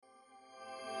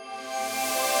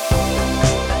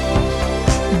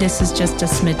This is Just a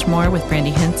Smidge More with Brandy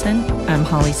Henson. I'm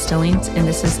Holly Stillings, and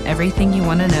this is everything you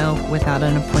want to know without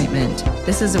an appointment.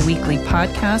 This is a weekly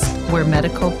podcast where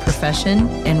medical profession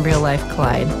and real life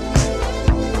collide.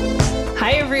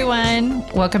 Hi, everyone.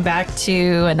 Welcome back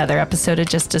to another episode of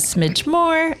Just a Smidge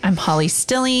More. I'm Holly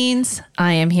Stillings.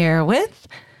 I am here with...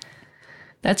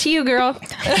 That's you, girl.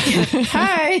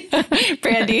 Hi,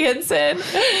 Brandy Henson.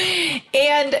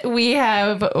 And we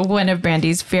have one of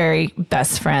Brandy's very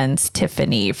best friends,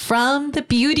 Tiffany, from the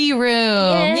Beauty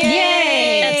Room.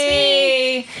 Yay! That's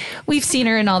me. We've seen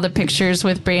her in all the pictures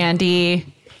with Brandy,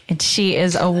 and she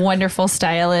is a wonderful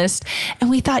stylist. And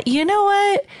we thought, you know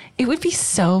what? It would be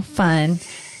so fun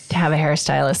to have a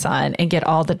hairstylist on and get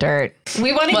all the dirt.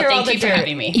 We want to hear all the dirt. Thank you for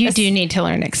having me. You do need to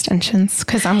learn extensions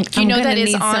because I'm going to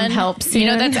need some help soon. You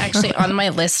know, that's actually on my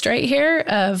list right here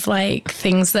of like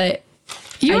things that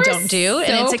I don't do,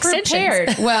 and it's extensions.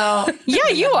 Prepared. Well, yeah,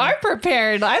 you are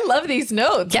prepared. I love these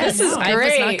notes. Yes, this is great. I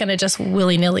was not going to just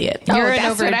willy-nilly it. You're an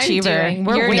that's what I'm overachiever. doing.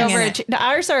 We're You're an winging it. overachiever.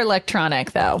 Ours are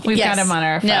electronic, though. We've got them on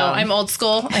our phone. No, I'm old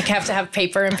school. I have to have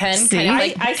paper and pen,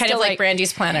 kind of like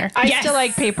Brandy's planner. I still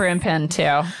like paper and pen,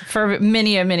 too, for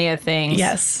many of things.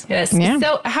 Yes. Yes. Yeah.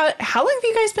 So how long have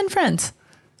you guys been friends?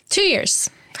 2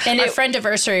 years. And our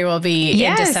friendiversary will be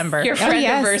in December. Your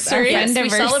friendiversary. Yes, we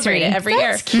celebrate it every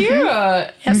year. That's cute.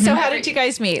 So how did you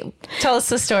guys meet? Tell us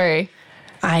the story.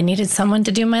 I needed someone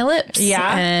to do my lips.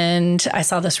 Yeah. And I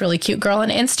saw this really cute girl on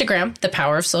Instagram, the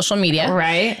power of social media.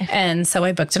 Right. And so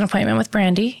I booked an appointment with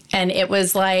Brandy, and it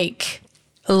was like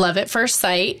love at first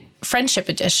sight, friendship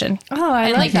edition. Oh, I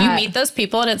and like that. You meet those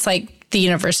people, and it's like the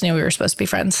universe knew we were supposed to be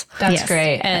friends. That's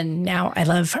great. And now I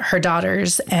love her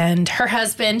daughters and her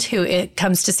husband, who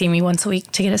comes to see me once a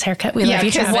week to get his haircut. We love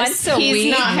each other. once a He's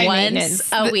week. not high Once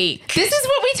maintenance. a week. This is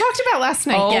what we talked about last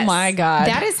night. Oh, my God.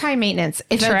 That is high maintenance.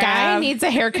 If a Trav. guy needs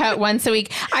a haircut once a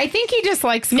week, I think he just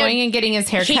likes going and getting his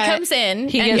haircut. He comes in.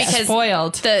 He and gets because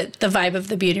spoiled. The vibe of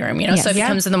the beauty room, you know. Yes. So if he Yeah.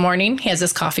 comes in the morning, he has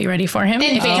his coffee ready for him.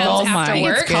 And if he comes after my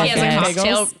work, he has a goodness.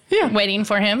 cocktail waiting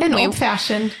for him. An old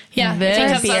fashioned. Yeah. If This he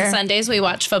comes beer. on Sundays, we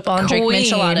watch football and drink Queen.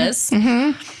 micheladas.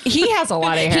 He has a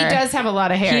lot of hair. He does have a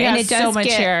lot of hair. He and has it does so much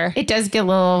get, hair. It does get a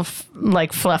little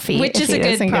like fluffy. Which if is he a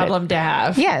good doesn't get problem it. to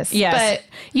have. Yes. Yes. But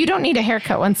you don't need a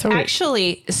haircut once a week.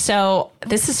 Actually, so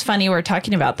this is funny we're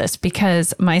talking about this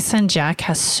because my son Jack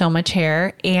has so much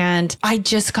hair and I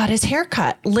just got his hair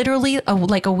cut literally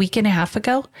like a week and a half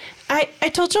ago. I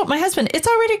told Joe, my husband, it's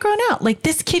already grown out. Like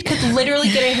this kid could literally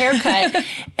get a haircut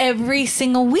every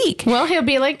single week. Well, he'll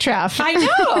be like Trav. I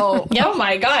know. Oh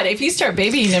my God. If you start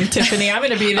babying him, Tiffany, I'm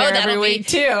going to be there every that'll week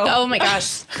too. Oh my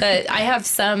gosh. I have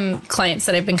some clients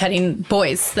that I've been cutting,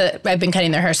 boys that I've been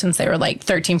cutting their hair since they were like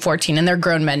 13, 14, and they're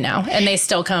grown men now. And they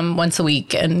still come once a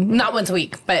week, and not once a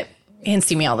week, but and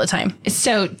see me all the time.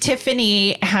 So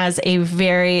Tiffany has a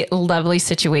very lovely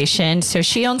situation. So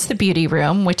she owns the Beauty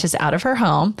Room, which is out of her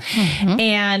home. Mm-hmm.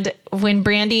 And when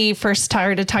Brandy first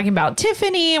started talking about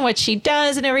Tiffany and what she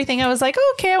does and everything, I was like,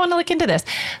 oh, okay, I want to look into this.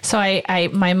 So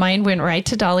my mind went right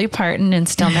to Dolly Parton and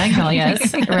Still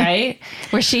Magnolias, right?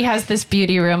 Where she has this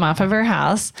beauty room off of her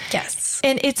house. Yes.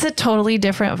 And it's a totally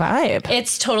different vibe.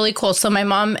 It's totally cool. So my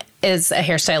mom is a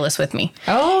hairstylist with me.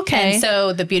 Oh, okay. And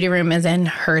so the beauty room is in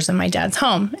hers and my dad's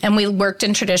home. And we worked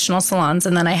in traditional salons.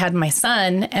 And then I had my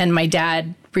son, and my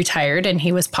dad retired, and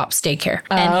he was Pop's daycare.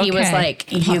 And he was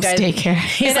like, you guys... daycare.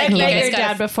 He's And like, I've you met guys your gotta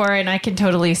dad before, and I can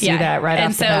totally see that right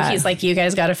and off the so bat. he's like, you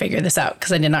guys got to figure this out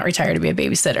because I did not retire to be a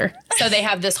babysitter. So they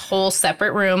have this whole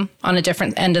separate room on a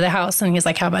different end of the house. And he's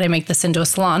like, how about I make this into a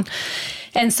salon?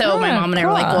 And so my mom and I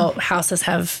were like, well, houses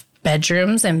have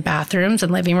bedrooms and bathrooms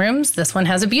and living rooms. This one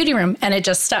has a beauty room, and it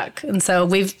just stuck. And so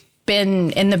we've had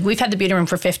the beauty room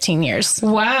for 15 years.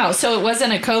 Wow. So it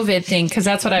wasn't a COVID thing, because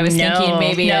that's what I was thinking.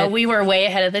 Maybe. No, we were way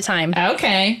ahead of the time.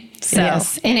 Okay. So,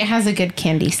 Yes. And it has a good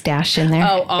candy stash in there.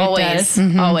 oh, always,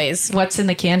 always. What's in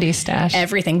the candy stash?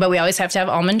 Everything. But we always have to have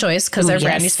Almond Joys because they're yes.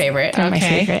 Brandy's favorite. They're my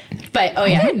Okay. favorite. But, oh I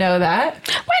yeah. didn't know that.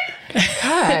 What?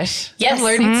 Gosh. Yes. I'm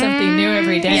learning something new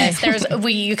every day. Yes,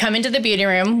 you come into the beauty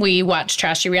room, we watch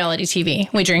trashy reality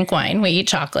TV, we drink wine, we eat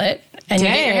chocolate, and you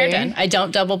get your hair Dang. done. I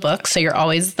don't double book, so you're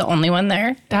always the only one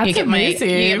there. That's you get amazing.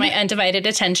 You get my undivided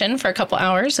attention for a couple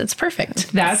hours. It's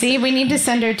perfect. See, we need to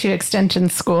send her to extension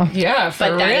school. Yeah, for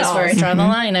But that is where I draw the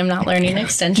line. I'm not learning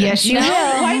extensions. Yes, you No,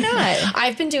 will. why not?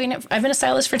 I've been doing it. I've been a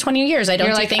stylist for 20 years. I don't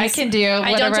You're do like, things. I can do I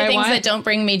don't whatever do I things want. that don't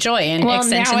bring me joy, and Well,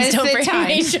 now extensions is don't the bring time.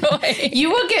 me joy. You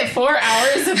will get 4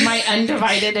 hours of my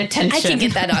undivided attention. I can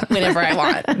get that up whenever I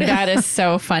want. That is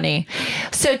so funny.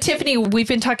 So, Tiffany, we've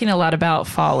been talking a lot about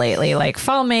fall lately. like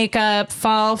fall makeup,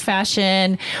 fall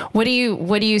fashion. What do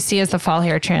you see as the fall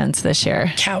hair trends this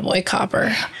year? Cowboy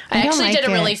copper. I actually like did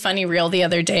a really it. funny reel the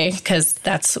other day because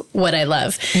that's what I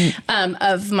love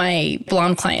of my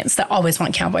blonde clients that always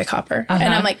want cowboy copper.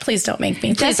 And I'm like, please don't make me.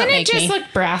 Please Doesn't don't it make just me. look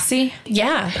brassy?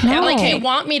 Yeah. I'm like, you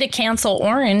want me to cancel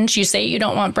orange. You say you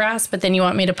don't want brass, but then you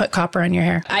want me to put copper on your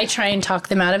hair. I try and talk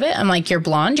them out of it. I'm like, you're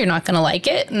blonde. You're not going to like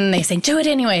it. And they say, do it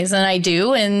anyways. And I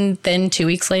do. And then 2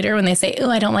 weeks later, when they say, oh,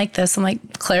 I don't like this, I'm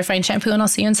like, clarifying shampoo and I'll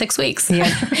see you in 6 weeks. Yeah.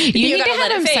 You need gotta to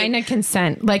let have it them fade. sign a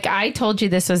consent. Like I told you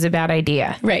this was a bad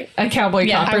idea. Right. A cowboy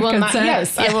copper I will not. consent.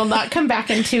 Yes, I will not come back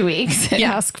in 2 weeks and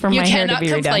ask for my hair to be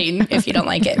You cannot redone. complain if you don't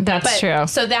like it. That's true.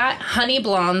 So that honey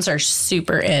blondes are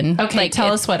super in. Okay, Like,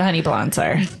 tell us what honey blondes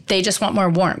are. They just want more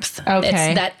warmth. Okay.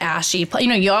 It's that ashy.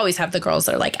 You always have the girls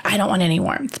that are like, I don't want any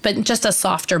warmth, but just a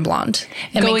softer blonde.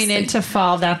 It Going makes into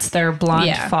fall, that's their blonde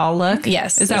Yeah. fall look?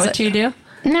 Yes. Is that Is what it- you do?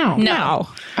 No.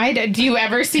 Do you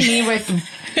ever see me with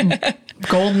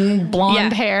golden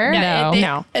blonde hair?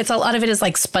 No. It's a lot of it is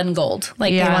like spun gold.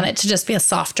 Like Yeah. they want it to just be a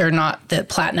softer, not the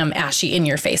platinum ashy in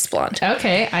your face blonde.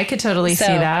 Okay, I could totally So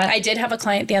see that. I did have a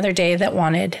client the other day that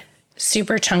wanted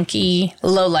super chunky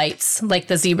low lights like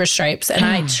the zebra stripes, and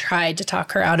I tried to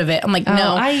talk her out of it. I'm like,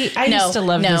 no, I no, used to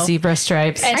love no. the zebra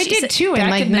stripes. And I she did said- too in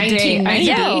back like in the day, I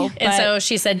 1990. know. And but- so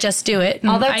she said, just do it. And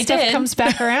all that I stuff did. comes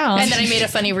back around. And then I made a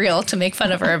funny reel to make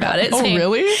fun of her about it. Oh,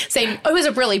 really? Saying it was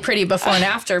a really pretty before and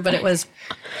after, but it was,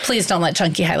 please don't let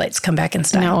chunky highlights come back in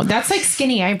style. No, that's like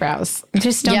skinny eyebrows.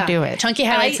 Just don't do it. Chunky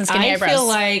highlights and skinny eyebrows.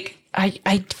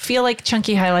 I feel like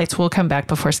chunky highlights will come back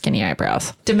before skinny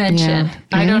eyebrows. Dimension.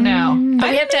 I don't know.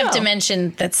 But we have to have know.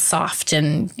 dimension that's soft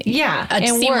and Yeah, a it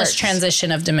seamless works.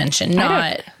 transition of dimension,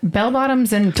 not. Bell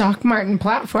bottoms and Doc Marten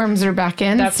platforms are back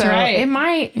in. That's so right. It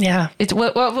might. Yeah. It's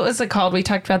what was it called? We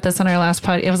talked about this on our last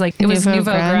pod. It was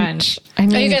Nouveau Grunge. I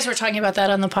mean, Oh, you guys were talking about that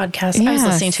on the podcast. I was Yes.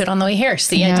 listening to it on the way here.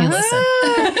 See, I do Yes.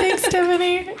 listen. Thanks,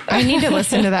 Stephanie. I need to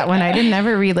listen to that one. I didn't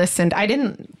ever re-listen. I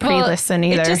didn't pre-listen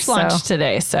either. It just so. launched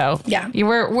today, so Yeah.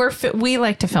 we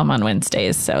like to film on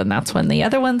Wednesdays, so and that's when the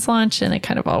other ones launch, and it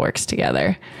kind of all works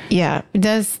together. Yeah.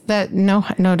 Does that no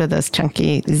to those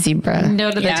chunky zebra?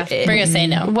 No to Yeah, we're gonna say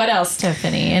no. What else,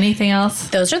 Tiffany? Anything else?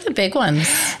 Those are the big ones.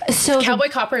 So Cowboy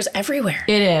copper is everywhere.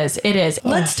 it is.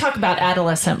 Let's talk about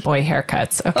adolescent boy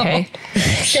haircuts, okay?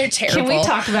 They're terrible. Can we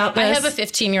talk about I this? have a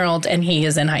 15-year-old and he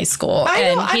is in high school. I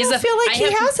and don't he's feel like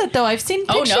he has it though. I've seen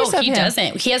Oh pictures no, of he him.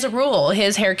 doesn't. He has a rule.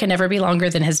 His hair can never be longer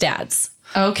than his dad's.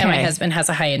 Okay. And my husband has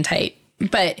a high and tight.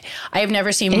 But I have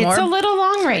never seen more. It's a little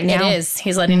long right now. It is.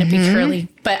 He's letting it be curly.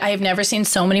 But I have never seen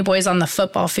so many boys on the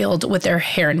football field with their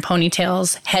hair in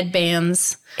ponytails,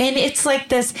 headbands. And it's like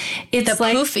this. It's The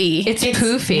like poofy. It's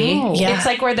poofy. Oh. Yeah. It's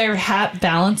like where their hat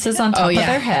balances on top of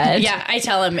their head. Yeah, I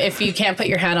tell him if you can't put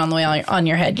your hat on the way on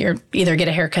your head, you're either get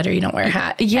a haircut or you don't wear a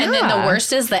hat. Yeah. And then the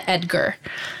worst is the Edgar.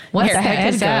 What the haircut.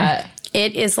 heck is that?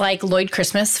 It is like Lloyd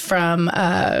Christmas from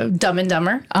Dumb and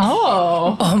Dumber.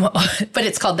 Oh. But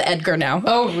it's called the Edgar now.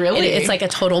 Oh, really? It's like a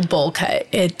total bowl cut.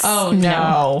 It's Oh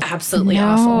no. absolutely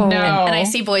awful. No. And I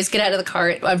see boys get out of the car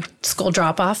at a school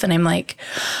drop off, and I'm like,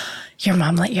 your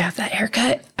mom let you have that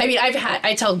haircut? I mean,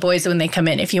 I tell boys when they come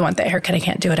in, if you want that haircut, I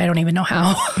can't do it. I don't even know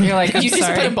how. You're like, I'm You just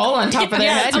sorry. put a bowl on top of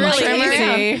their head. it's and really trim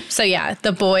easy. around. So yeah,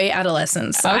 the boy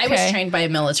adolescence. I was Okay. trained by a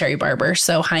military barber,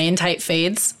 so high and tight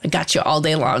fades. I got you all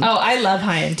day long. Oh, I love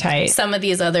high and tight. Some of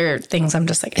these other things, I'm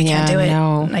just like, I can't Yeah, do it.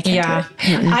 no. I can't Yeah.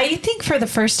 do it. I think for the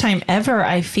first time ever,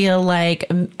 I feel like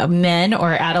men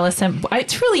or adolescent,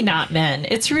 it's really not men.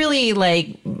 It's really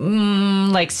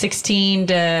like 16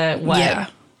 to what? Yeah.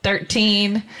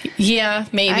 13. Yeah,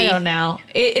 maybe. I don't know.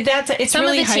 It's Some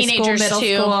really of the high teenagers school, middle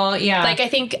too. school. Yeah. Like I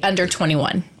think under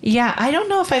 21. Yeah, I don't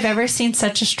know if I've ever seen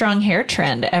such a strong hair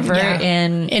trend ever Yeah.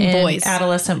 in boys.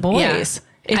 adolescent boys. Yeah.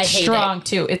 I It's hate strong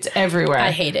too. It's everywhere.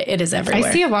 I hate it. It is everywhere.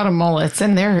 I see a lot of mullets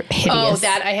and they're hideous. Oh,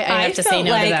 that I have to say felt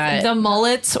no like to that. the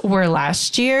mullets were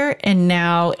last year, and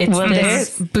now it's Well,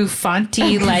 this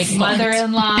Buffonti like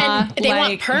mother-in-law. And they want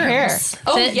like, perms. hair.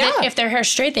 Oh yeah. If their hair's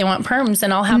straight, they want perms,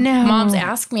 and I'll have No. moms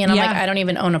ask me, and I'm Yeah. like, I don't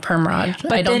even own a perm rod.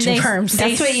 I don't then do they- perms. they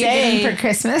That's what you say- get for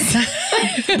Christmas.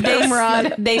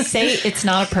 They say it's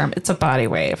not a perm; it's a body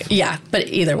wave. yeah, but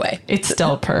either way, It's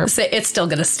still a perm. it's still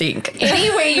gonna stink. Any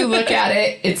way you look at it,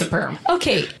 it's a perm.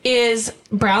 Okay, is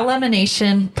brow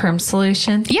lamination perm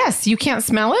solution? Yes, you can't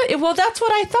smell it. Well, that's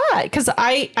what I thought because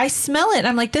I smell it. And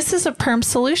I'm like, this is a perm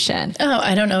solution. Oh,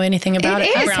 I don't know anything about it.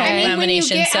 is. Brown I mean, when you lamination.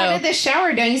 get out of the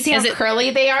shower, don't you see how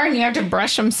curly they are, and you have to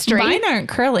brush them straight? Mine aren't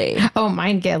curly. Oh,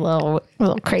 mine get a little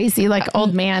crazy, like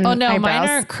old man. Oh no, eyebrows. mine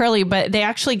aren't curly, but they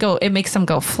actually go. It makes them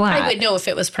go flat. I would know if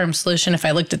it was perm solution if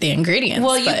I looked at the ingredients.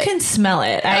 Well, you can smell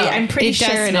it. I'm pretty It does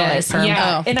sure it smell like is. perm.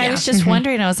 Yeah. Oh, And I yeah. was just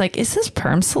wondering, I was like, is this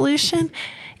perm solution?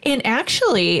 And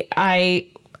actually, I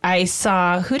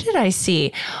saw, who did I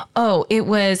see? Oh, it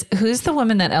was, who's the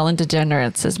woman that Ellen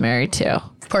DeGeneres is married to?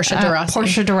 Portia de Rossi.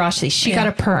 Portia de Rossi. She got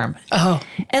a perm. Oh.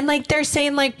 And like they're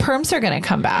saying like perms are going to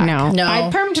come back. No, No. I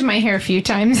permed my hair a few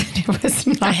times, and it was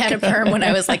not. I had a perm when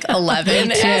I was like 11.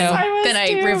 Yes, and I was then I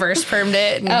too. reverse permed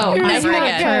it. And Oh, never I had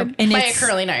a again. perm. And Buy a it's-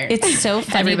 curling iron. It's so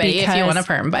funny Everybody, because if you want a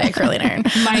perm, buy a curling iron.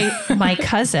 my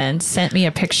cousin sent me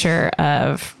a picture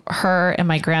of her and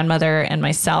my grandmother and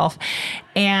myself,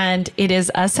 and it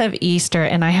is us of Easter,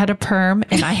 and I had a perm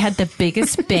and I had the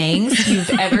biggest bangs you've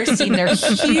ever seen. They're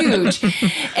huge,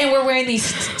 and we're wearing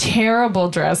these terrible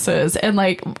dresses, and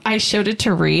like I showed it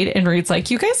to Reed, and Reed's like,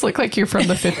 you guys look like you're from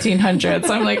the 1500s.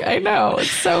 I'm like, I know, it's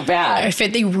so bad. If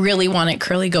they really want it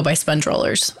curly, go buy sponge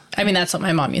rollers. I mean, that's what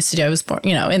my mom used to do. I was born,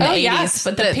 in the 80s. yes,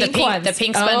 but the pink ones. The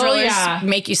pink sponge Oh, rollers yeah.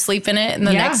 make you sleep in it, and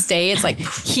the Yeah. next day it's like,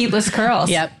 Heatless curls.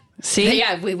 yep. See?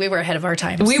 Yeah, we were ahead of our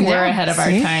times. We were Yeah, ahead of our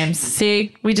see? times.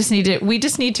 See, we just need to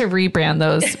rebrand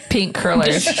those pink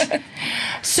curlers.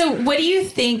 So, what do you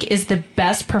think is the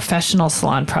best professional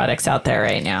salon products out there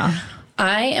right now?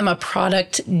 I am a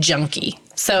product junkie.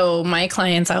 So my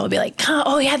clients, I will be like,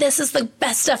 oh yeah, this is the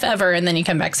best stuff ever. And then you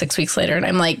come back 6 weeks later and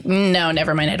I'm like, no,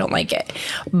 never mind. I don't like it.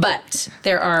 But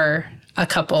there are a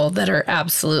couple that are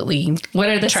absolutely What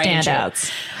are the tried and true.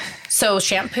 standouts? So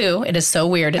shampoo, it is so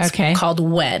weird. It's Okay. called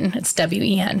Wen. It's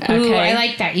WEN. Ooh, Okay. I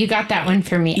like that. You got that one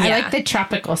for me. I Yeah. like the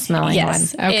tropical smelling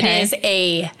Yes. one. Okay. It is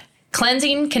a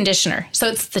cleansing conditioner. So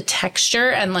it's the texture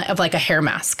and of like a hair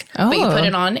mask. But you Oh. put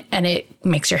it on and it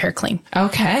makes your hair clean.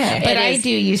 Okay. But It I is- do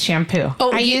use shampoo.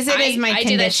 I use it as my I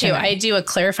do that too. conditioner. I do a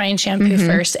clarifying shampoo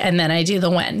first, and then I do the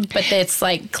Wen. But it's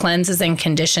like cleanses and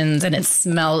conditions, and it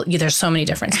smells. There's so many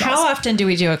different smells. How often do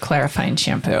we do a clarifying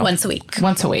shampoo? Once a week.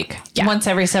 Once a week. Yeah. Once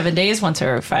every 7 days, once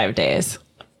every 5 days.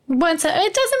 It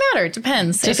doesn't matter. It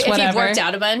depends. Just if you've whatever. worked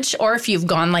out a bunch, or if you've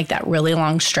gone like that really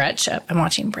long stretch. I'm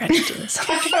watching Brandon do this.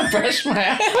 brush my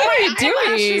eye. What are you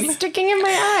Eyelashes sticking in my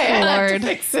eye. I have to Lord.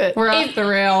 fix it. We're off the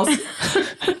rails.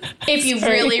 If you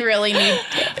really, really need,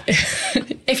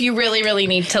 if you really, really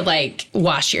need to like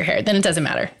wash your hair, then it doesn't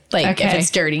matter. Like if Okay. it's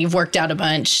dirty, you've worked out a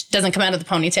bunch, doesn't come out of the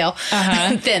ponytail,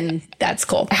 then that's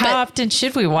cool. How But often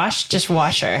should we just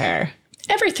wash our hair?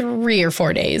 every 3 or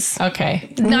 4 days, Okay.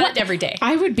 not every day.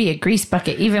 I would be a grease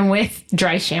bucket even with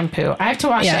dry shampoo. I have to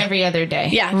wash Yeah. every other day.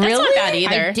 Yeah, that's not bad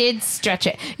either. I did stretch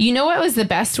it. You know what was the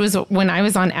best was when I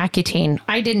was on Accutane.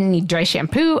 I didn't need dry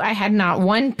shampoo. I had not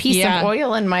one piece Yeah. of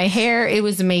oil in my hair. It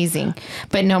was amazing.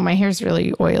 But no, my hair's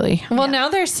really oily. Well, now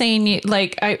they're saying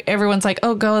everyone's like,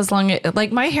 oh, go as long as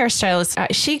like my hairstylist,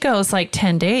 she goes like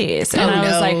 10 days. And Oh, I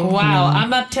was no. like, wow,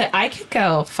 I could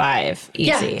go 5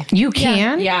 easy. You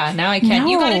can? Yeah, now I can.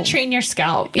 You No. got to train your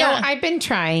scalp. No, I've been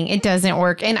trying. It doesn't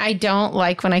work. And I don't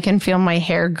like when I can feel my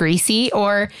hair greasy,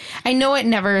 or I know it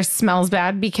never smells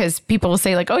bad because people will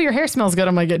say like, oh, your hair smells good.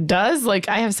 I'm like, it does. Like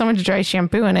I have so much dry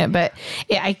shampoo in it, but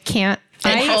I can't.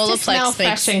 And I have to smell Olaplex fresh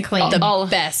makes and clean. the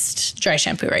best dry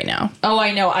shampoo right now. Oh,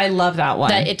 I know. I love that one.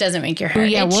 That it doesn't make your hair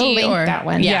yeah, itchy we'll link or that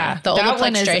one. Yeah, the that Olaplex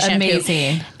one is dry shampoo.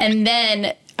 amazing. And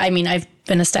then, I mean, I've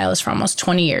been a stylist for almost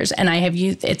 20 years, and I have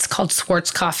used. It's called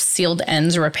Schwarzkopf Sealed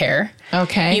Ends Repair.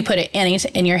 Okay. You put it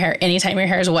in your hair anytime your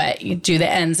hair is wet. You do the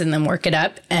ends and then work it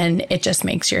up, and it just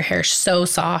makes your hair so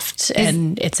soft,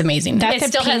 and it's amazing. That's it a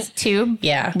still pink has tube.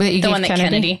 Yeah, that you the gave one that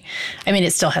Kennedy. I mean,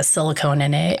 it still has silicone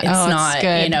in it. It's Oh, it's not,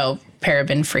 good.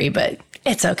 paraben free, but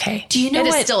it's okay. Do you know it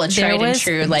what? is still a tried and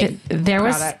true there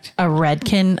was product. a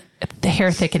Redken the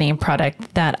hair thickening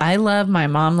product that I love, my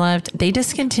mom loved. They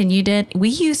discontinued it. We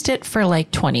used it for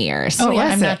like 20 years. Oh, was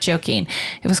I'm it? not joking.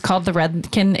 It was called the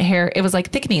Redken hair. It was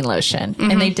like thickening lotion,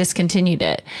 and they discontinued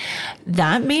it.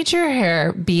 That made your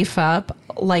hair beef up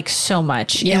like so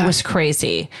much. Yeah. It was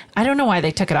crazy. I don't know why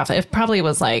they took it off. It probably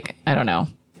was like, I don't know.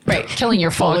 Right. Killing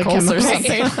your follicles or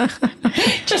something.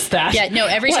 Just that. Yeah, no,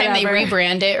 every time they Whatever.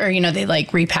 rebrand it or, they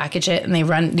like repackage it and they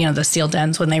run, the sealed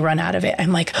ends when they run out of it,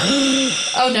 I'm like,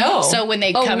 Oh no. so when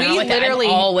they come out with it, I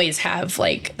always have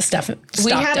like stuff stocked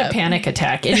we had up. a panic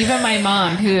attack. And even my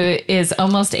mom, who is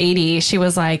almost 80, she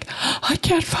was like, I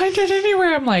can't find it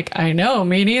anywhere. I'm like, I know,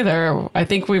 me neither. I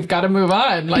think we've got to move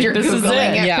on. Like, You're this is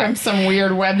Googling it Yeah. from some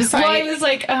weird website. Well, I was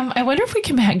like, I wonder if we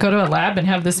can go to a lab and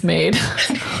have this made.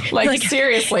 like,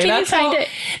 seriously, can you that's find how it?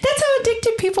 that's how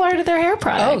addicted people are to their hair Oh,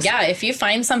 products. yeah. If you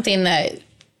find something that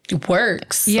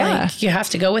works, Yeah. like, you have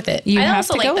to go with it. You I have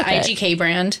also to like go the with it. IGK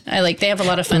brand. They have a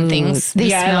lot of fun things. They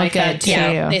Yeah, I smell like good that too.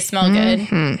 Yeah, they smell good.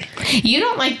 You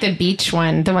don't like the beach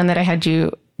one, the one that I had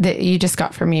that you just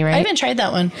got for me, I right? haven't tried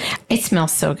that one. It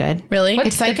smells so good. Really?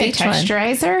 It's like a beach one?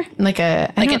 texturizer, like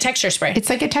a texture spray. It's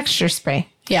like a texture spray.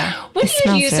 Yeah. What It do you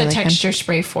smells use really a good. texture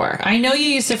spray for? I know you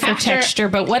use it for texture,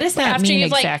 but what does that mean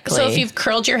exactly? So if you've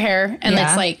curled your hair and Yeah.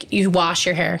 it's like you wash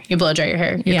your hair, you blow dry your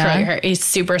hair, you Yeah. curl your hair, it's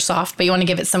super soft, but you want to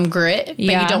give it some grit, but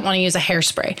Yeah. you don't want to use a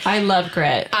hairspray. I love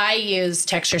grit. I use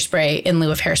texture spray in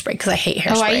lieu of hairspray because I hate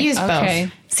hairspray. Oh, I use both.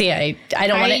 Okay. See, I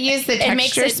don't want I to use the texture it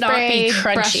makes it spray, not be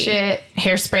brush crunchy. it,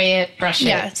 hairspray it, brush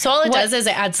Yeah. it. So all it does is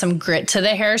it adds some grit to the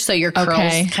hair, so your curls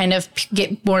Okay. kind of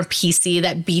get more piecey,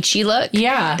 that beachy look.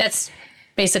 Yeah. That's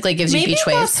basically gives you Maybe beach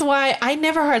that's waves. why I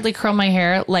never hardly curl my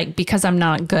hair, like, because I'm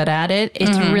not good at it.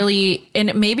 It's really,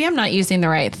 and maybe I'm not using the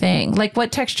right thing. Like,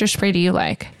 what texture spray do you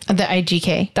like? The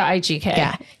IGK. The IGK.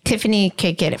 Yeah. Tiffany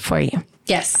could get it for you.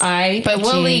 Yes. But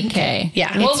we'll link IGK.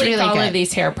 Yeah. We'll It's link really all good. of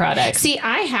these hair products. See,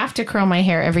 I have to curl my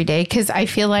hair every day because I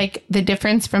feel like the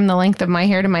difference from the length of my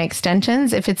hair to my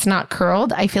extensions, if it's not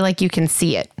curled, I feel like you can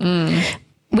see it.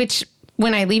 Which,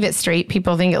 when I leave it straight,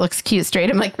 people think it looks cute straight.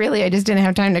 I'm like, really? I just didn't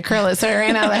have time to curl it, so I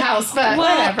ran out of the house. But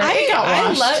whatever. It got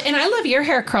washed. I love your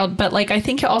hair curled, but like I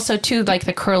think also too, like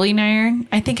the curling iron.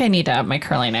 I think I need to up my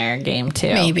curling iron game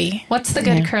too. Maybe. What's the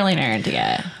good curling iron to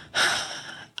get?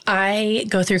 I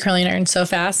go through curling irons so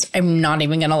fast. I'm not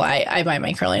even gonna lie. I buy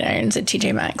my curling irons at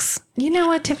TJ Maxx. You know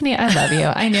what, Tiffany? I love you.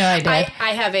 I knew I did. I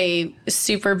have a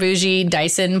super bougie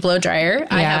Dyson blow dryer.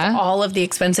 I have Yeah. all of the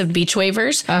expensive beach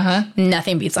wavers.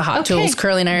 Nothing beats a Hot Okay. Tools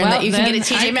curling iron Well, that you can get then at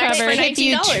TJ I'm Maxx for covered. Have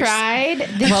you $19. tried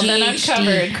the Well, then I'm GHD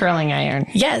covered. curling iron?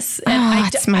 Yes, and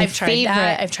it's my I've tried that.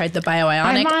 favorite. I've tried the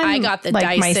BioIonic. I'm on, I got the like,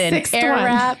 my Dyson sixth one.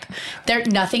 Airwrap. There,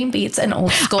 nothing beats an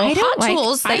old school I don't Hot like-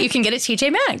 Tools that you can get at TJ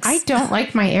Maxx. I don't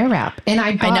like my Airwrap, and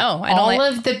I bought know. I don't all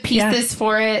like- of the pieces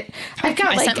for it. I've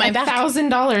got I like sent mine back.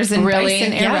 $1,000 in Really?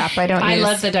 Dyson Yeah. Airwrap. I don't. I use.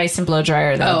 love the Dyson blow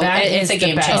dryer though. Oh, That it's is a the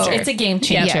game best. changer. It's a game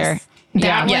changer. Yes.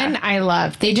 That Yeah. one I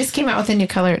love. They just came out with a new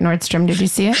color at Nordstrom. Did you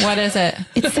see it? What is it?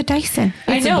 It's the Dyson.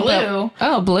 It's I know blue. but-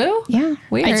 oh, blue? Yeah,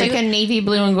 Weird. It's like a navy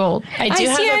blue and gold. I do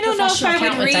have see, a I don't know if professional I would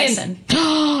account with rein- Dyson.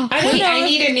 I don't Wait, know. I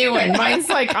need a new one. Mine's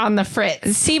like on the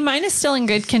fritz. See, mine is still in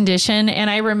good condition, and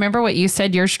I remember what you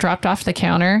said. Yours dropped off the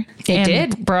counter. It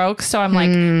did. broke, so I'm like,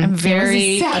 I'm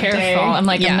very sad careful. day. I'm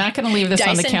like, Yeah. I'm not going to leave this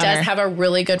on the Dyson counter. does have a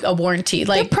really good warranty. the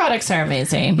Like products are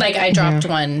amazing. I dropped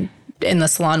one in the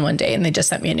salon one day and they just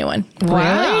sent me a new one.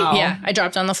 Wow. Yeah, I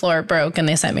dropped on the floor, it broke, and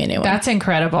they sent me a new one. That's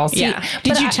incredible. See, Yeah.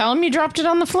 Did you tell him you dropped it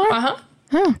on the floor?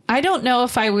 I don't know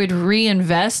if I would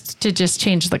reinvest to just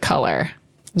change the color.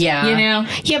 Yeah. You know?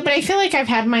 Yeah, but I feel like I've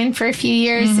had mine for a few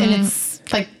years, and it's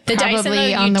like The Dyson, though,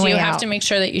 probably on you the do way have out. to make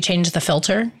sure that you change the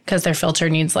filter because their filter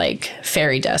needs like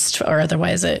fairy dust or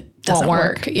otherwise it doesn't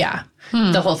work. work. Yeah.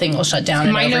 The whole thing will shut down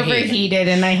and Mine overheat. overheated,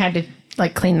 and I had to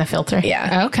like clean the filter.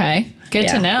 Yeah. Okay. Good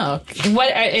Yeah. to know.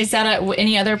 What is that?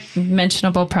 Any other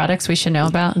mentionable products we should know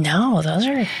about? No, those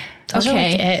are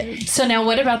like it. So now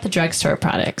what about the drugstore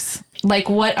products? Like,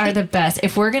 what are the best?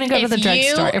 If we're going to go to If the you-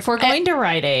 drugstore, if we're going to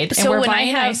Rite Aid and so we're when I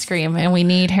buying have- ice cream and we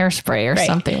need hairspray or Right.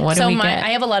 something, what so do we get? I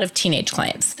have a lot of teenage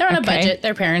clients. They're on a Okay. budget.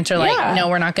 Their parents are like, Yeah. no,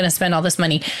 we're not going to spend all this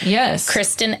money. Yes.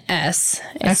 Kristen S.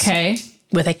 It's Okay.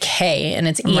 with a K and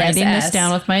it's ESS. Writing this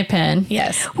down with my pen.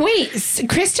 Yes. Wait,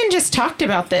 Kristen just talked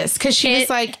about this because she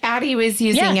was like, Addie was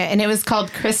using Yeah. it, and it was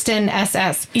called Kristen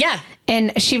SS. Yeah.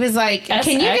 And she was like, "Can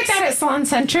you get that at Salon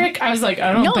Centric?" I was like,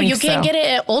 "I don't No, think you can't so. get it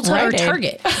at Ulta or Rite Aid.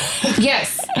 Target.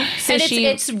 Yes, so And she.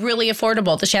 it's really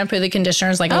affordable. The shampoo, the conditioner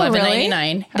is like Oh,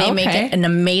 $11.99. really? They make Okay. an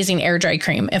amazing air dry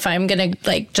cream. If I'm gonna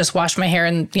like just wash my hair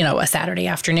in a Saturday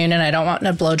afternoon and I don't want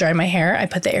to blow dry my hair, I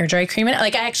put the air dry cream in.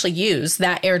 Like I actually use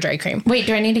that air dry cream. Wait,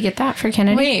 do I need to get that for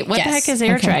Kennedy? Wait, what the Yes. heck is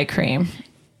air dry cream?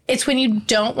 It's when you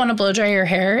don't want to blow dry your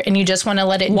hair and you just want to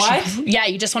let it. What? Yeah,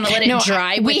 you just want to let it No,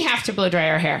 dry. we with- have to blow dry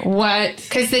our hair What?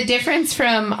 because the difference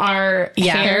from our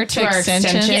Yeah. hair to our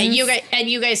extensions. extensions. Yeah,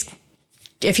 you guys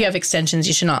if you have extensions,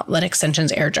 you should not let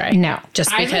extensions air dry. No, just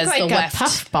because I look the like weft. a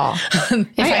puffball.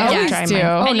 I always dry do. mine.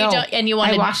 Oh And no, you don't, and you want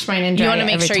I to wash mine and dry you want to it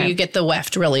make every sure time. you get the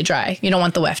weft really dry. You don't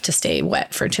want the weft to stay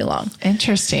wet for too long.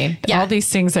 Interesting. Yeah. All these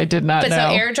things I did not But know.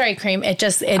 so air dry cream, it I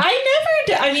never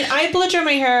did. I mean, I blow dry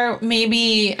my hair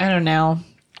maybe, I don't know,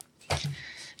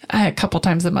 a couple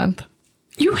times a month.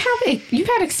 You've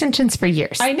had extensions for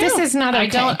years. I know. This is not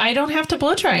okay. I don't have to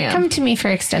blow dry them. Come to me for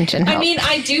extension help. I mean,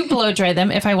 I do blow dry them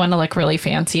if I want to look really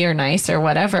fancy or nice or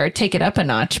whatever, take it up a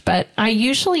notch, but I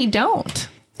usually don't.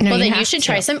 No, well, then you have should to.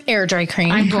 try some air dry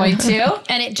cream. I'm going to.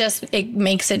 And it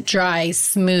makes it dry,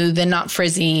 smooth, and not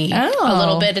frizzy. Oh. A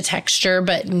little bit of texture,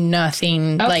 but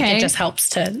nothing. Like Okay. it just helps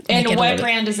to. make And it a what little-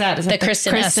 brand is that? Is that The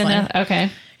Kristen S one. Okay.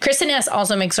 Kristen S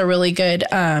also makes a really good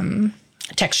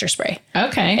texture spray.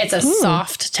 Okay. It's a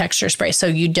soft texture spray, so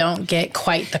you don't get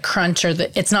quite the crunch or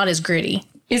it's not as gritty.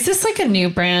 Is this like a new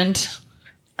brand?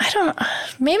 I don't.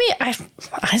 Maybe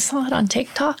I saw it on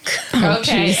TikTok.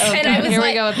 Okay. And I was Here we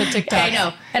like- go with the TikTok. I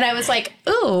know, and I was like,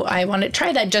 "Ooh, I want to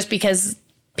try that," just because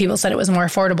people said it was more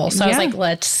affordable. So I was Yeah. like,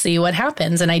 "Let's see what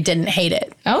happens," and I didn't hate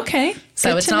it. Okay. So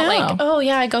Good it's to not know. like, "Oh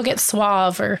yeah, I go get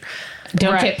Suave or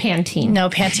Don't Right. get Pantene. no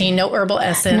Pantene, no herbal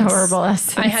essence." No herbal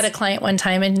essence. I had a client one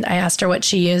time, and I asked her what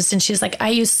she used, and she's like, "I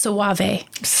use Suave." And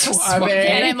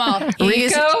I'm all,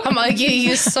 I'm like, "You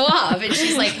use Suave?" And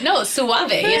she's like, "No,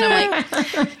 Suave." And I'm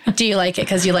like, "Do you like it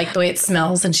because you like the way it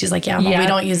smells?" And she's like, "Yeah, but Yeah. we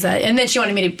don't use that." And then she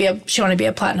wanted me to be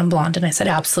a platinum blonde, and I said,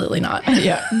 "Absolutely not."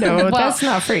 Yeah. No, that's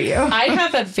not for you. I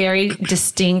have a very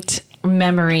distinct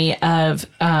memory of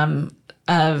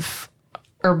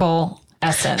herbal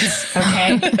essence.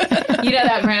 Okay. You know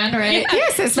that brand, right?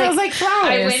 Yes, it smells like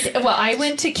flowers. I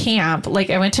went to camp,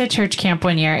 I went to a church camp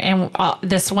one year, and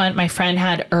my friend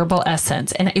had herbal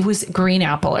essence, and it was green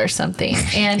apple or something.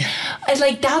 And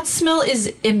that smell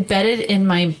is embedded in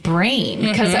my brain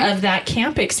because of that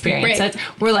camp experience. Right.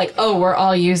 We're like, oh, we're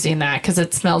all using that because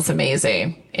it smells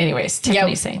amazing. Anyways,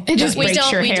 Tiffany's saying. It just breaks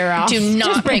your hair off. Do not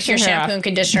Just break breaks your your hair shampoo off. and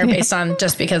conditioner based on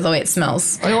just because of the way it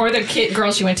smells. Or the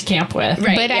girls you went to camp with.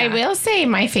 Right. But I will say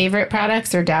my favorite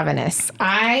products are Davines.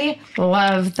 I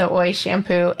love the Oi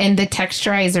shampoo and the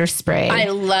texturizer spray. I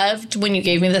loved when you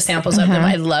gave me the samples of them.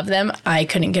 I love them. I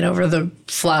couldn't get over the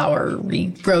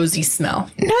flowery, rosy smell.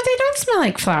 No, they don't smell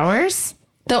like flowers.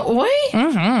 The Oi?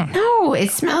 Mm-hmm. No,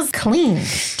 it smells clean.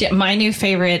 Yeah, my new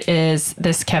favorite is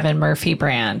this Kevin Murphy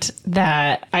brand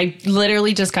that I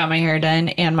literally just got my hair done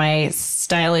and my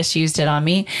stylist used it on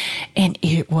me and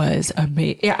it was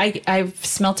amazing. Yeah, I've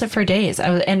smelt it for days.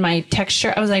 And my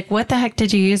texture, I was like, what the heck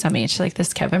did you use on me? And she's like,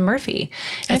 this Kevin Murphy.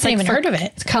 I haven't even heard of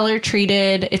it. It's color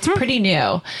treated. It's pretty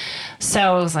new. So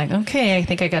I was like, okay, I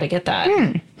think I got to get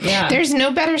that. Yeah. There's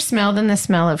no better smell than the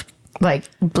smell of like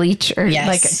bleach or Yes.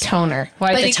 like a toner.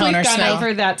 Well, I Like think the toner we've gone smell.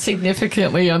 over that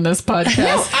significantly on this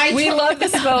podcast. We love the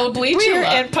smell of bleacher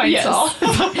and Pine Sol.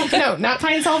 No, not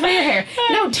Pine Sol for your hair.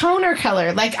 No, toner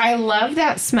color. Like I love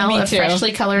that smell Me of too.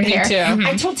 freshly colored Me hair. too.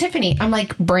 I told Tiffany, I'm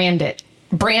like, brand it.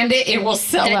 Brand it. It will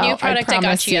sell The out. new product I got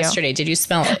promise you yesterday, did you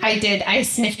smell it? I did. I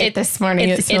sniffed it this morning.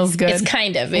 It smells good. It's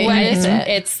kind of. What is it?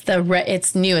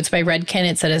 It's new. It's by Redken.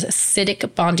 It's an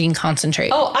acidic bonding concentrate.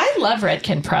 Oh, I love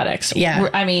Redken products. Yeah.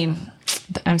 I mean,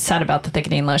 I'm sad about the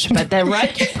thickening lotion, but the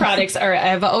Redken products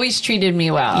have always treated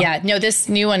me well. Yeah, no, this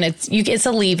new one, it's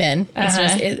a leave-in,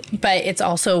 but it's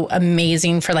also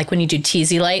amazing for like when you do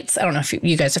teasy lights. I don't know if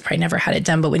you guys have probably never had it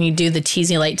done, but when you do the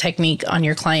teasy light technique on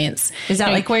your clients. Is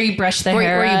that like where you brush the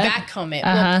hair where you up? backcomb it.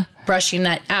 Well, brushing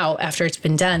that out after it's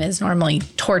been done is normally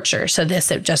torture. So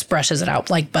it just brushes it out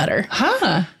like butter.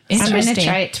 Huh. I'm going to Interesting.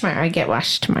 try it tomorrow. I get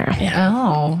washed tomorrow. Yeah.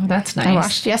 Oh, that's nice. I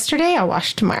washed yesterday. I'll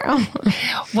wash tomorrow.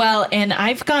 Well, and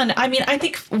I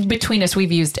think between us,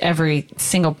 we've used every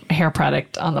single hair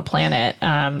product on the planet.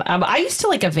 I used to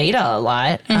like Aveda a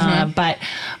lot, but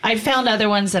I found other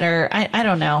ones that are, I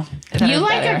don't know. that You are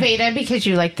like better. Aveda because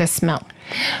you like the smell.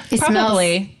 It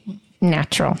Probably. smells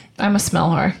natural. I'm a smell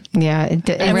whore. Yeah. I'm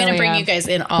going really to bring am. you guys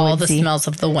in all Woodsy. the smells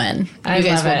of the Wen. I You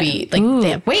guys love will it. be like, they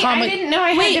have Wait, I didn't know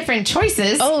I had different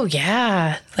choices. Oh,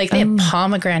 yeah. Like they have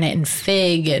pomegranate and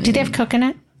fig. And Do they have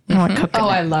coconut? I want coconut. Oh,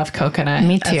 I love coconut.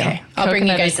 Me too. Okay. I'll bring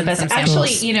you Coconut guys is the in best. some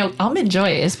samples. Actually, Almond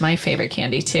Joy is my favorite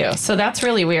candy too. So that's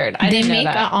really weird. I They didn't know make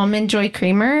that. an almond joy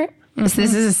creamer. This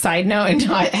is a side note and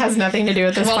it has nothing to do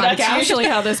with this Well, podcast. that's usually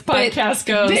how this But podcast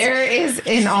goes. There is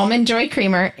an almond joy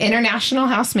creamer. International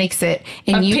House makes it.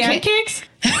 And Of you pancakes?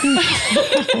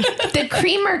 The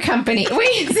Creamer Company. Wait,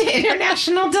 it's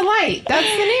International Delight. That's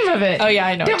the name of it. Oh, yeah,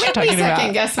 I know Don't what you're make me talking about.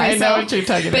 second guess I myself. know what you're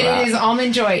talking but about. But it is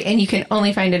Almond Joy, and you can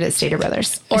only find it at Stater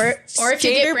Brothers. Or if you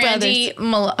Stater get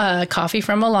Brandy coffee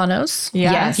from Milano's,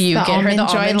 Yes, you the get her the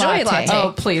Almond Joy latte.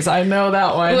 Oh, please. I know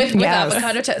that one. with Yes.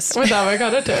 avocado toast. With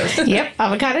avocado toast. Yep,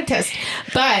 avocado toast.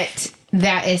 But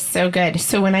that is so good.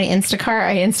 So when I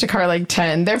Instacart like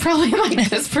 10. They're probably like,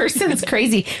 this person's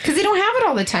crazy because they don't have it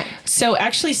all the time. So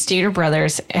actually, Stater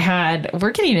Brothers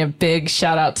we're getting a big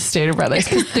shout out to Stater Brothers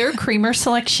because their creamer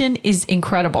selection is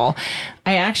incredible.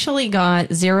 I actually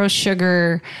got 0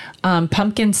 sugar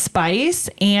pumpkin spice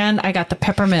and I got the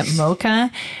peppermint mocha.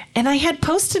 And I had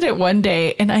posted it one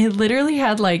day and I literally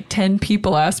had like 10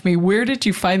 people ask me, where did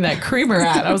you find that creamer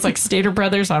at? I was like, Stater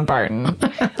Brothers on Barton.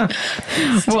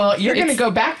 Well, you're going to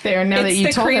go back there now that you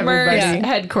the told creamer everybody.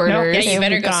 headquarters. Yeah, you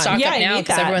better go gone. stock Yeah, up I now need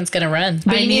because that. everyone's going to run.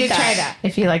 But you I need need to try that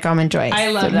if you like Almond Joy. I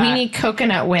love that. We need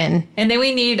Coconut Win. And then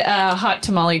we need a hot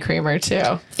tamale creamer too.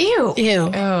 Ew.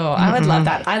 Ew. Oh, I would love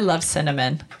that. I love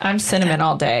cinnamon. I'm cinnamon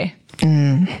all day.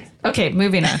 Okay,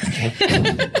 moving on.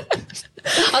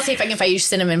 I'll see if I can find you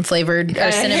cinnamon flavored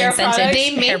or cinnamon hair scented products. They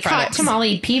hair make hot products.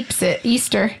 tamale peeps at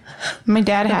Easter. My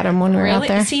dad had them when we were out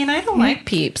there. See, and I don't like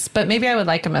peeps, but maybe I would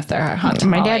like them if they're hot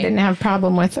tamale. My dad didn't have a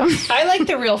problem with them. I like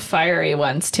the real fiery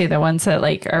ones too, the ones that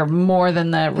like are more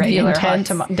than the regular hot intense.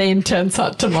 tamale. The intense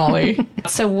hot tamale.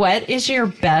 So what is your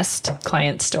best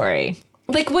client story?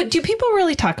 Like, what do people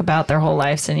really talk about their whole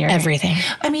lives in your Everything.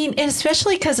 I mean, and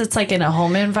especially because it's like in a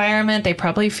home environment, they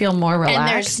probably feel more And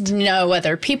relaxed. there's no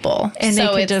other people. And they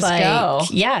so could it's just like, go.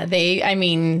 yeah,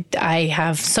 I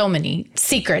have so many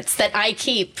secrets that I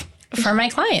keep for my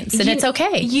clients and it's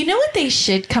okay. You know what they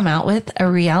should come out with? A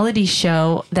reality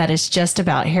show that is just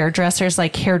about hairdressers,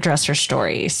 like hairdresser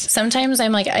stories. Sometimes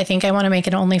I'm like, I think I want to make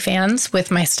an OnlyFans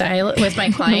with my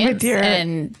clients your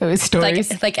and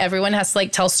stories. like everyone has to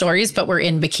like tell stories, but we're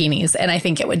in bikinis. And I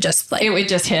think it would just like, It would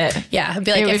just hit. yeah, it'd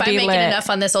be like, it if would I'm be making lit. enough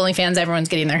on this OnlyFans, everyone's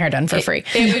getting their hair done for free.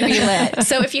 It would be lit.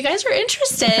 So if you guys are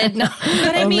interested, no.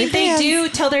 But I mean, they do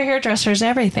tell their hairdressers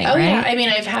everything, Oh right? yeah, I mean,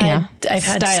 I've had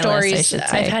Stylists, I stories. should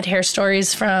say. I've had hair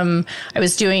stories from. I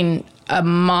was doing a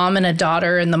mom and a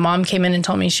daughter, and the mom came in and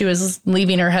told me she was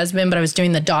leaving her husband, but I was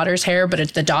doing the daughter's hair,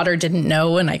 but the daughter didn't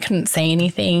know, and I couldn't say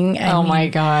anything. Oh my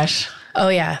gosh. Oh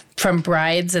yeah, from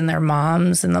brides and their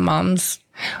moms, and the moms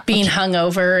being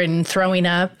hungover and throwing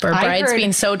up, or brides heard-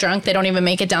 being so drunk they don't even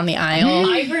make it down the aisle.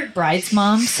 I heard brides'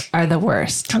 moms are the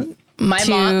worst. My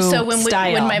mom. So when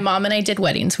style. my mom and I did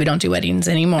weddings, we don't do weddings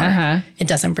anymore. It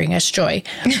doesn't bring us joy.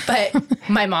 But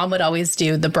my mom would always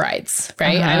do the brides,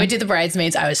 right? I would do the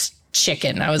bridesmaids. I was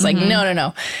chicken. I was like,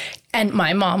 no. And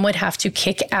my mom would have to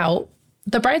kick out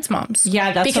the brides' moms.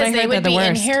 Yeah, that's because what I they heard, would they're be the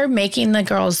in worst. here making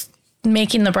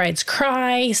the brides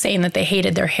cry, saying that they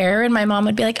hated their hair. And my mom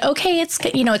would be like, okay,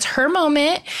 it's her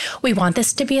moment. We want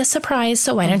this to be a surprise.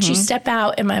 So why don't you step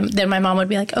out? And then my mom would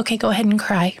be like, okay, go ahead and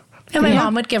cry. And my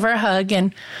mom would give her a hug,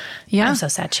 and I'm so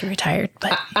sad she retired.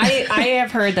 But I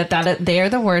have heard that they're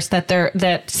the worst. That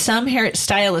some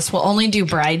hairstylists will only do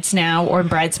brides now or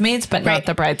bridesmaids, but not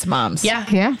the brides' moms.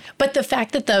 Yeah. But the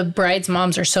fact that the bride's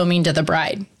moms are so mean to the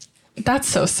bride, that's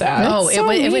so sad. it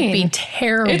would be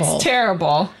terrible. It's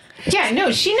terrible. Yeah,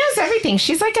 no, she knows everything.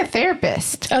 She's like a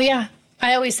therapist. Oh yeah.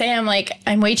 I always say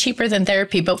I'm way cheaper than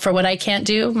therapy, but for what I can't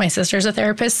do, my sister's a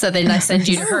therapist, so then I send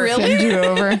you to her. Send you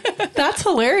over. That's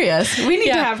hilarious. We need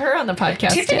to have her on the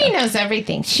podcast. Tiffany too. knows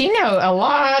everything. She knew a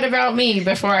lot about me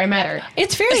before I met her.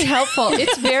 It's very helpful.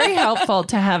 It's very helpful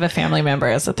to have a family member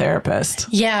as a therapist.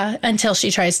 Yeah, until she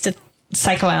tries to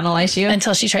Psychoanalyze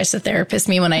you. therapist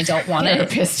me when I don't want it.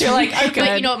 Therapist. You're like, I'm good.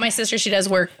 But you know what? My sister, she does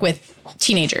work with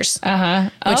teenagers,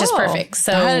 which is perfect.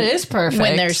 So that is perfect.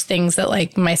 When there's things that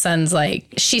like my son's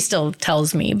like, she still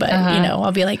tells me, but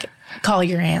I'll be like, call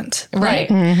your aunt. Right.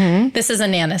 This is a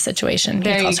Nana situation.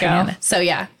 There He calls you her go. Nana. So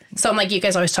yeah. So I'm like, you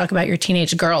guys always talk about your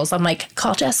teenage girls. I'm like,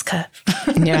 call Jessica.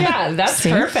 Yeah, that's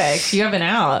perfect. You have an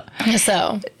out.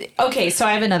 So Okay, so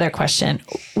I have another question.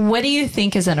 What do you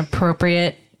think is an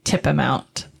appropriate tip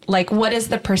amount? Like, what is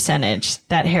the percentage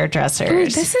that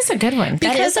hairdressers? This is a good one.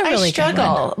 Because is a really I good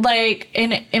struggle. Like,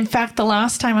 in fact, the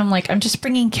last time I'm like, I'm just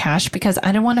bringing cash because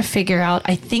I don't want to figure out.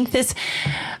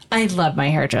 I love my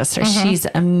hairdresser. She's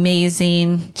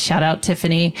amazing. Shout out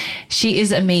Tiffany. She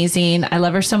is amazing. I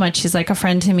love her so much. She's like a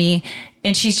friend to me,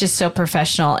 and she's just so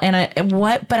professional.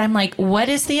 But I'm like, what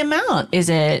is the amount? Is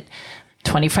it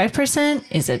 25%?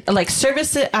 Is it like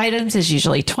service items is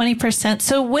usually 20%?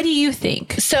 So what do you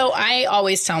think? I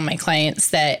always tell my clients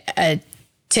that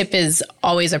tip is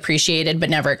always appreciated, but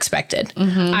never expected.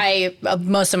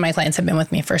 Most of my clients have been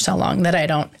with me for so long that I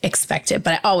don't expect it,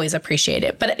 but I always appreciate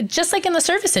it. But just like in the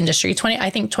service industry, I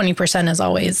think 20% is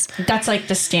always. That's like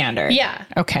the standard. Yeah.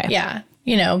 Okay. Yeah.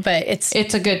 But it's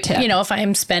a good tip. If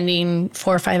I'm spending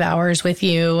 4 or 5 hours with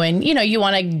you and, you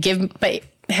want to give, but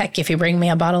heck, if you bring me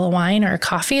a bottle of wine or a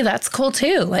coffee, that's cool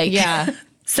too.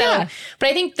 So, but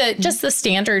I think that just the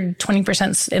standard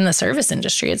 20% in the service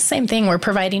industry, it's the same thing. We're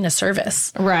providing a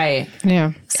service. Right.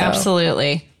 Yeah.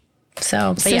 Absolutely.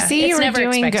 So see, it's you never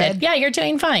doing expected. good. Yeah, you're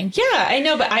doing fine. Yeah, I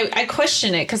know, but I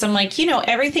question it because I'm like,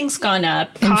 everything's gone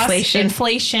up.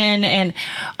 Inflation. And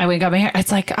I went and got my hair.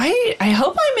 It's like, I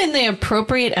hope I'm in the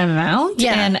appropriate amount.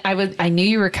 Yeah. And I knew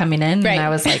you were coming in and I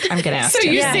was like, I'm going to ask So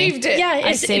you Tiffany. saved it. Yeah,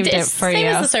 I saved it it's for the same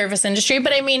you. as the service industry.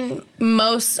 But I mean,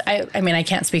 I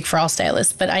can't speak for all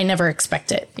stylists, but I never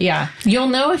expect it. Yeah. You'll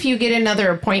know if you get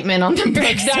another appointment on the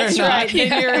books. That's or not. right.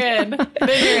 Then you're in.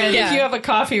 Yeah. If you have a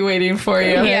coffee waiting for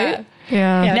you. Yeah.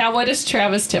 Yeah. Now, what is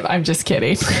Travis' tip? I'm just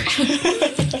kidding. He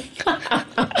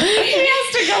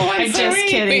has to go once I'm just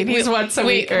kidding. He's once a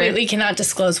week. We cannot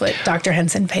disclose what Dr.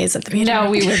 Henson pays at the beauty No,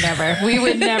 room. we would never. We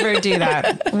would never do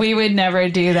that. We would never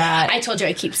do that. I told you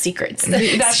I keep secrets.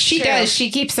 She does. She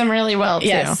keeps them really well, too.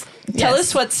 Yes. Tell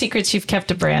us what secrets you've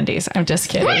kept at Brandy's. I'm just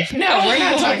kidding. No, we're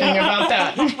not talking about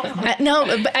that. No,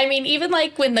 but I mean, even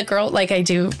like when the girl, like I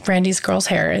do Brandy's girls'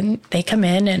 hair and they come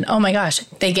in and oh my gosh,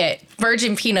 they get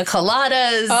virgin pina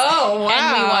coladas. Oh, wow.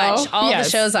 And we watch all Yes.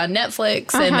 the shows on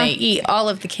Netflix and they eat all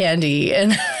of the candy.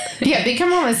 And Yeah, they come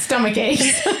home with stomach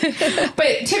aches.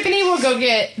 But Tiffany will go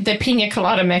get the pina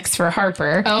colada mix for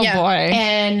Harper. Oh, Yeah. boy.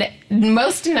 And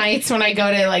most nights when I go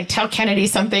to like tell Kennedy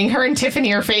something, her and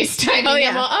Tiffany are FaceTiming. Oh, yeah.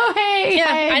 And well, hey, yeah,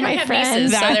 hi, I don't my have friend.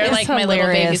 nieces, so That they're is like my little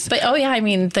hilarious. babies. But oh yeah, I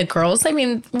mean the girls. I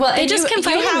mean, they and just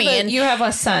confide in me. And you have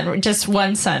a son, just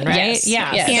one son, right? Yes,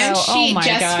 Yeah. yes. And So, she, oh my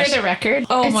just gosh. for the record.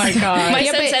 Oh my god. my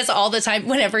Yeah, son but- says all the time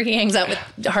whenever he hangs out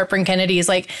with Harper and Kennedy, he's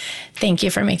like, "Thank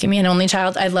you for making me an only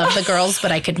child. I love the girls,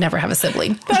 but I could never have a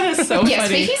sibling." That is so Yes, but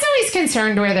funny. he's always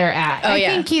concerned where they're at. I yeah.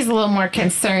 think he's a little more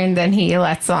concerned than he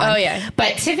lets on. Oh, yeah.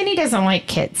 But Tiffany doesn't like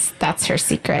kids. That's her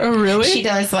secret. Oh, really? She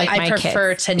does like I my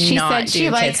prefer kids. to She not said do she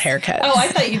kids' likes- haircuts. Oh, I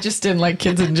thought you just didn't like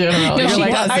kids in general. You're she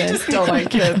like, I doesn't. just don't like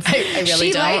kids. I really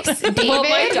She don't. likes David, Well, my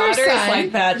her daughter is son.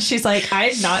 like that. She's like,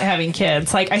 I'm not having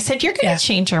kids. Like I said, you're going to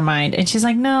change her mind. And she's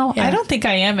like, no, I don't think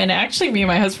I am. And actually, me and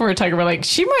my husband were talking about like,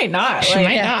 she might not. She Like,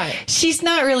 might not. She's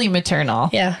not really maternal.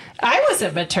 Yeah. I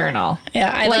wasn't maternal.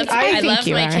 Yeah, I love think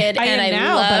you my are. kid, I and am I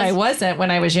now, love. but I wasn't when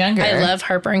I was younger. I love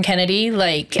Harper and Kennedy.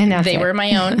 Like And that's they it. were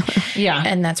my own. Yeah.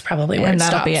 and that's probably where and it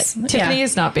that'll stops. be it. Tiffany Yeah.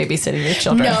 is not babysitting your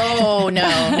children.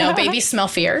 No. Babies smell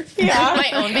fear. Yeah.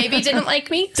 My own baby didn't like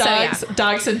me. So yeah.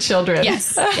 Dogs and children.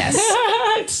 Yes.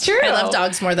 It's true. I love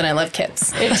dogs more than I love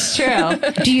kids. It's true.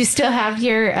 Do you still have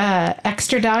your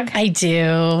extra dog? I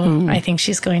do. I think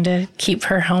she's going to keep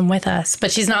her home with us,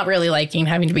 but she's not really liking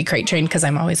having to be crate trained because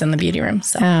I'm always in the beauty room.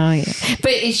 So Oh, yeah.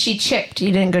 But is she chipped?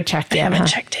 You didn't go check I yet, haven't huh?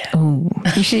 checked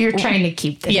it. You're trying to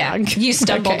keep the Yeah. dog. You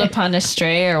stumbled upon a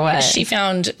stray or what? She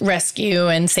found rescue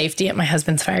and safety at my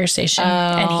husband's fire station,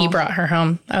 and he brought her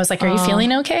home. I was like, "Are you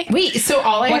feeling okay?" Wait, so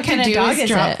all I What have kind to of do dog is is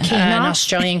drop it? Kane An off?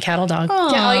 Australian cattle dog.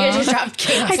 Yeah, all you do is drop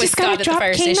Kane off I with just Scott gotta at the drop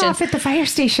fire Kane station. off at the fire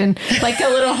station, like a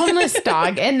little homeless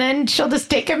dog, and then she'll just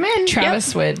take him in.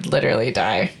 Travis would literally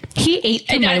die. He ate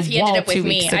through And my if he wall ended up 2 with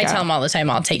me, weeks I ago. tell him all the time,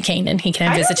 I'll take Kane and he can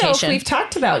have I don't know if visitation. we've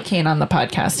talked about Kane on the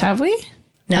podcast, have we?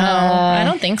 No, I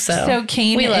don't think so. So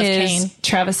Kane we love is Kane.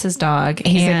 Travis's dog.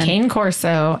 He's and a Cane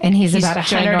Corso, and he's about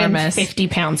ginormous. 150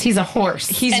 pounds. He's a horse.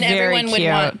 He's And very everyone cute. would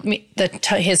want me,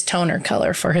 his toner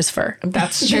color for his fur.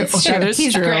 That's true. It's true. That is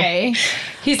He's true. gray.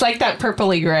 He's like that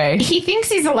purpley gray. He thinks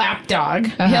he's a lap dog.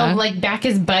 He'll like back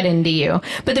his butt into you.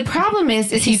 But the problem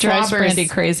is he drives slobbers. Brandy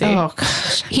crazy. Oh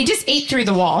gosh. He just ate through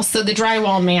the wall. So the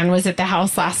drywall man was at the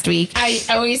house last week. I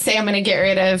always say I'm going to get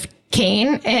rid of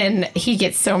Kane, and he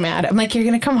gets so mad. I'm like, you're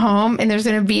going to come home and there's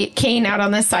going to be Kane out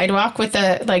on the sidewalk with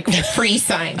a like free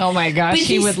sign. Oh my gosh,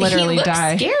 he would literally looks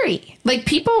die. Scary. Like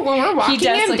people when we're walking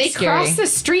does him, look they scary. cross the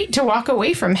street to walk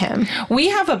away from him. We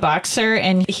have a boxer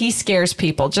and he scares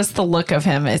people. Just the look of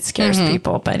him, it scares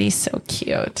people, but he's so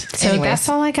cute. So that's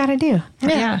all I got to do.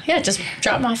 Yeah. Yeah, just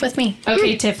drop him off with me.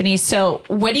 Okay, Tiffany. So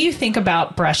what do you think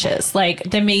about brushes? Like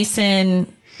the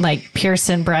Mason, like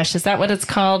Pearson brush. Is that what it's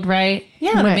called, right?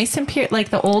 Yeah, the What? Mason Pierce, like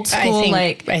the old school,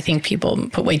 I think people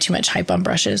put way too much hype on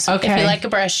brushes. Okay. If you like a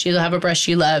brush, you'll have a brush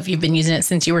you love. You've been using it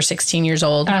since you were 16 years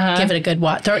old. Give it a good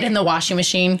wash. Throw it in the washing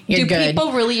machine. You're Do good.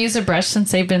 people really use a brush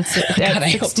since they've been at I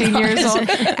hope 16 not. years old?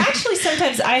 Actually,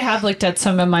 sometimes I have looked at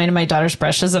some of mine and my daughter's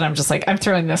brushes, and I'm just like, I'm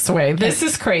throwing this away. This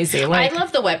is crazy. Like, I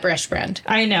love the Wet Brush brand.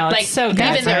 I know, it's Like so good.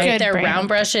 even their, Good their brand. round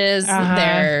brushes,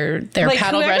 their like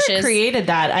paddle whoever brushes. created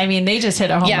that, I mean, they just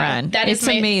hit a home run. that is It's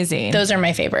my- amazing. Those are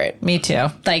my favorite. Me too.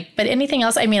 Like, but anything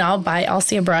else, I mean, I'll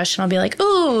see a brush and I'll be like,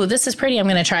 ooh, this is pretty. I'm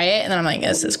going to try it. And then I'm like,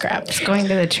 this is crap. Going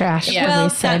to the trash. Yeah. Well,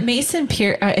 Well, that Mason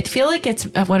Pierce, I feel like it's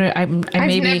I I've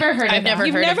maybe never heard of I've that. never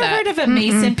You've heard of never that. heard of a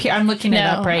Mason Pierce? I'm looking it No,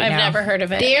 up right I've now. never heard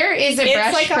of it. There is a It's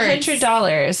brush like for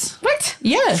 $100. What?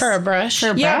 Yes, For a brush.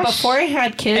 Yeah, brush? before I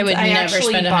had kids, I would never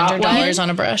actually spend bought $100 one. on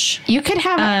a brush. You could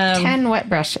have 10 wet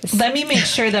brushes. Let me make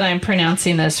sure that I'm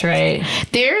pronouncing this right.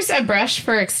 There's a brush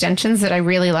for extensions that I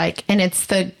really like, and it's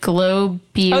the Glow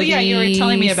Beauty. Oh yeah, you were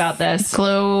telling me about this.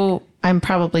 Glow. I'm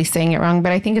probably saying it wrong,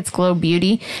 but I think it's Glow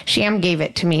Beauty. Sham gave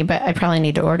it to me, but I probably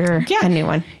need to order a new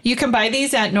one. You can buy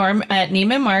these at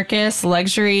Neiman Marcus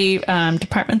luxury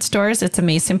department stores. It's a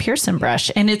Mason Pearson brush,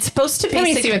 and it's supposed to Let me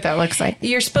basically. see what that looks like.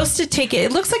 You're supposed to take it.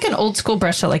 It looks like an old school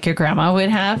brush that like your grandma would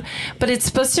have, but it's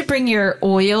supposed to bring your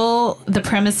oil. The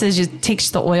premise is it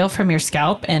takes the oil from your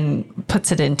scalp and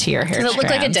puts it into your hair. Does it look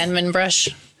like a strands. Denman brush?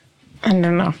 I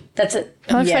don't know. That's it.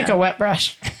 It looks like a wet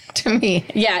brush to me.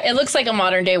 Yeah, it looks like a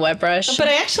modern day wet brush. But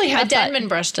I actually a have that. Denman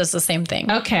brush does the same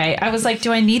thing. Okay, I was like,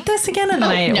 do I need this again? And then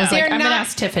I no. was like, They're I'm gonna not-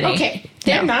 ask Tiffany. Okay,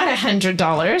 they're not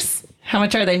 $100. How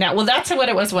much are they now? Well, that's what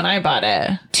it was when I bought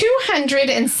it.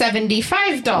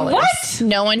 $275. What?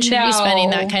 No one should No. be spending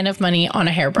that kind of money on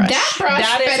a hairbrush. That brush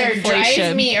That is better inflation.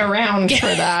 drive me around for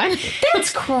that.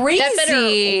 That's crazy. that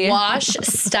better wash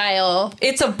style.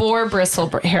 It's a boar bristle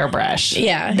hairbrush.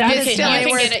 Yeah, That you is can,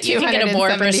 not- you can get a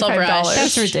boar bristle brush.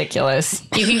 That's ridiculous.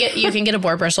 You can get a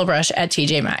boar bristle brush at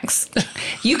TJ Maxx.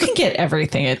 You can get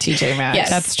everything at TJ Maxx. Yes.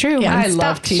 That's true. I One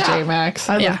love stop TJ shop. Maxx.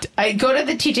 I go to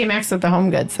the TJ Maxx with the home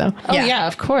goods, though. Oh Yeah. yeah,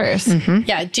 of course.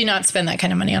 Yeah, do not spend that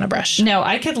kind of money on a brush. No,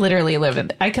 I could literally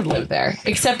I could live there.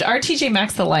 Except our TJ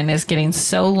Maxx, the line is getting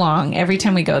so long. Every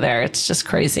time we go there, it's just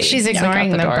crazy. She's Like,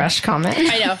 ignoring out the door. brush comment.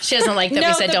 I know she doesn't like that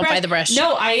we said don't buy the brush.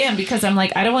 No, I am because I'm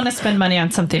like, I don't want to spend money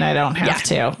on something I don't have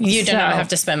to. You do not So, have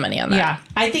to spend money on that. Yeah,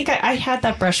 I think I had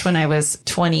that brush when I was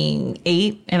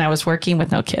 28 and I was working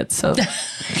with no kids. So,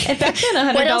 and back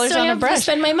then, What else $100 do I on a have to brush.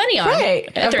 spend my money on? Right,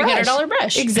 a $300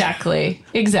 brush. Exactly.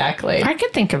 I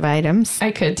could think of items.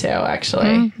 I could too,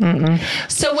 actually.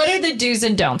 So, what are the do's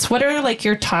and don'ts? What are like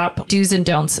your top do's and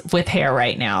don'ts with hair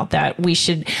right now that we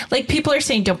should, like, people are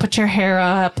saying don't put your hair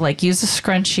up, like, use a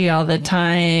scrunchie all the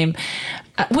time.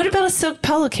 What about a silk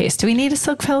pillowcase? Do we need a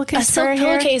silk pillowcase? A for our silk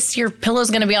hair? pillowcase, your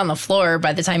pillow's going to be on the floor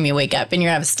by the time you wake up, and you're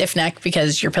going to have a stiff neck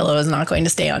because your pillow is not going to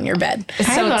stay on your bed.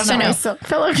 I love so my no. silk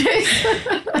pillowcase.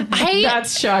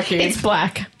 That's shocking. It's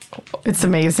black. It's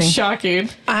amazing. shocking.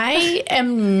 I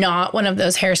am not one of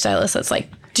those hairstylists that's like,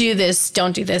 do this,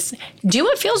 don't do this. Do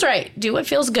what feels right. Do what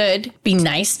feels good. Be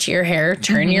nice to your hair.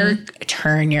 Turn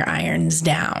your irons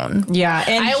down. Yeah,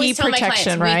 and I always heat tell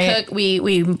protection, my clients, right?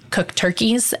 we cook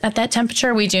turkeys at that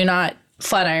temperature. We do not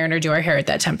flat iron or do our hair at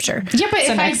that temperature. Yeah, but if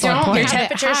an I excellent don't point. have it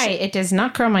Temperature high, it does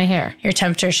not curl my hair. Your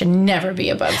temperature should never be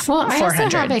above Well, I 400.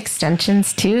 also have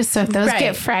extensions too, so if those Right.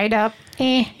 get fried up,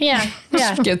 yeah.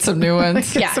 Get some new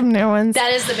ones. get some new ones.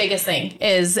 That is the biggest thing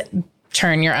is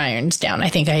turn your irons down. I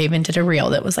think I even did a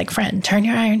reel that was like, friend, turn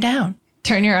your iron down.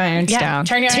 Turn your irons Yeah, down.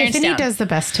 turn your irons Tiffany down. does the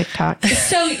best TikTok.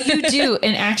 So you do,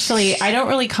 and actually, I don't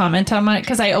really comment on it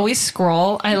because I always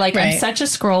scroll. I'm Right. such a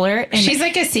scroller, and She's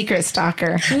like a secret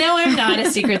stalker. no, I'm not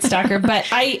a secret stalker, but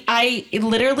I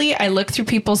literally I look through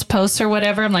people's posts or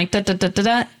whatever. I'm like da da da da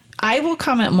da. I will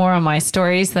comment more on my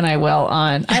stories than I will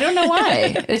on. I don't know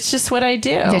why. It's just what I do.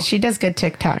 Yeah, she does good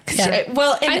TikToks. Yeah.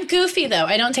 Well, and I'm goofy though.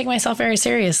 I don't take myself very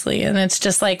seriously. And it's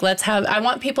just like, I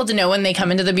want people to know when they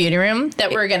come into the beauty room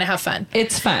that we're going to have fun.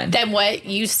 it's fun. That what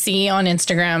you see on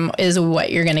Instagram is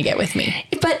what you're going to get with me.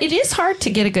 But it is hard to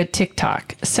get a good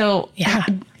TikTok. So Yeah.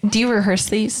 do you rehearse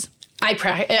these?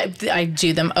 I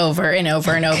do them over and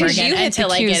over and over Because again you hit until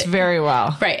the I cues get very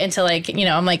well. right. Until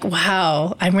I'm like,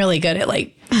 wow, I'm really good at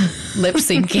like lip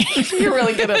syncing. You're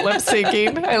really good at lip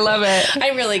syncing. I love it.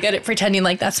 I'm really good at pretending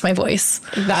like that's my voice.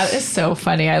 That is so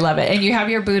funny. I love it. And you have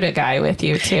your Buddha guy with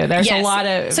you too. There's a Yes. lot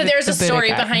of So there's the a story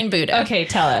Buddha guy. behind Buddha. Okay,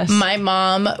 tell us. My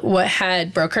mom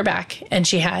broke her back and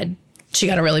she had she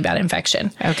got a really bad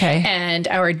infection. Okay. And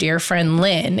our dear friend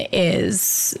Lynn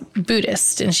is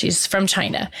Buddhist and she's from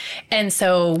China. And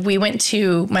so we went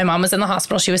to, my mom was in the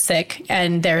hospital. She was sick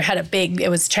and it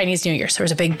was Chinese New Year. So there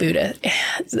was a big Buddha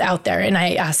out there. And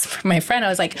I asked my friend, I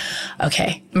was like,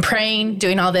 okay, I'm praying,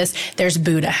 doing all this. There's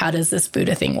Buddha. How does this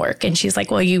Buddha thing work? And she's like,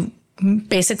 well, you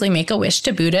basically make a wish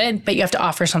to Buddha, but you have to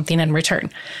offer something in return.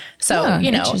 So,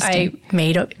 I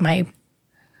made my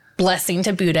blessing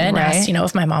to Buddha and asked,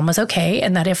 if my mom was okay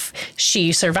and that if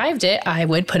she survived it, I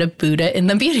would put a Buddha in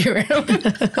the beauty room.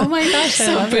 Oh my gosh.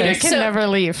 So Buddha can never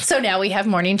leave. So now we have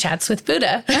morning chats with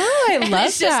Buddha. Oh, I love that.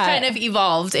 It's just kind of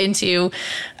evolved into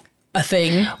a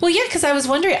thing. Well, yeah, because I was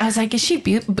wondering, I was like, is she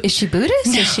Buddhist?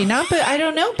 No. Is she not? But I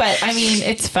don't know. But I mean,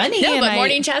 it's funny. No, but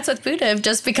morning chats with Buddha have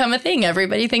just become a thing.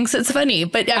 Everybody thinks it's funny.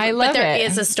 But there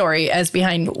is a story as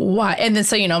behind why. And then,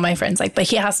 so, my friend's like, but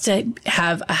he has to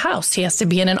have a house. He has to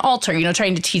be in an altar,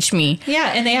 trying to teach me.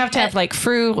 Yeah, and they have to have like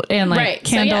fruit and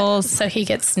candles. So he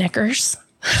gets Snickers.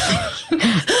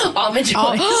 Almond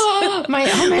Joys. My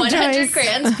almond 100 Joys.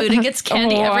 grams. Buddha gets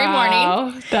candy every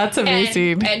morning. That's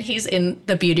amazing. And he's in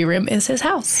the beauty room is his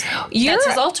house. That's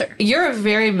his altar. You're a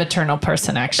very maternal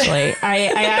person, actually. I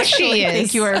actually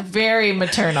think you are very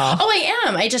maternal. Oh, I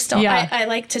am. I just don't. Yeah. I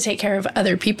like to take care of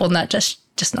other people, not just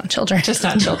not children. Just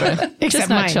not children. Except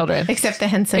not children. Except the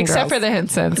Henson girls. Except for the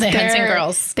Hensons. The Henson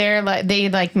girls.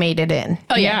 They made it in.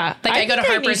 Oh, yeah. Like I go to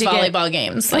Harper's volleyball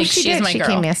games. Like she's my girl.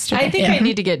 Came yesterday. I think I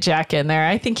need to get Jack in there.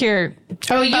 I think you're...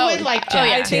 Oh, you would like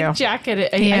Jack too. I think Jack I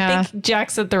think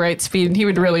Jack's at the right speed and he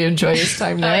would really enjoy his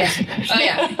time there. Oh,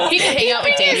 yeah. He could hang out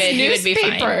with David. He would be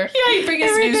fine. Yeah, he'd bring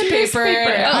his newspaper.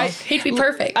 He'd be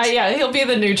perfect. Yeah, he'll be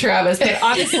the new Travis. But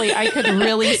honestly, I could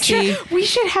really see... We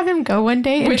should have him go one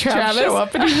day and Travis show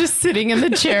up and he's just sitting in the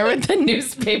chair with the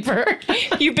newspaper.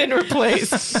 You've been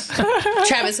replaced.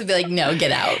 Travis would be like, no,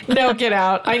 get out. No, get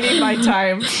out. I need my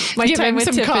time. My time with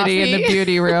Tiffany coffee in the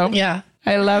beauty room. Yeah.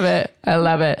 I love it.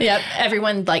 Yep.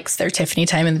 Everyone likes their Tiffany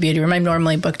time in the beauty room. I'm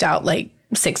normally booked out like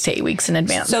 6 to 8 weeks in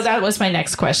advance. So that was my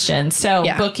next question. So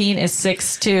booking is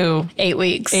 6 to 8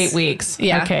 weeks. 8 weeks.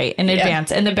 Yeah. Okay. In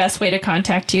advance. And the best way to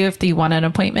contact you if you want an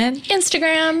appointment?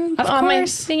 Instagram. Of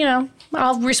course.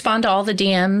 I'll respond to all the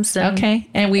DMs. Okay.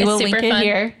 And we will link it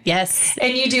here. Yes.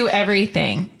 And you do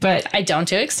everything, but I don't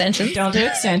do extensions. Don't do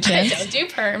extensions. I don't do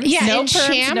perms. Yeah. No and perms,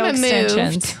 Sham no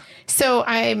extensions. Moved. So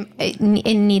I'm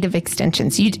in need of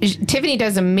extensions. Tiffany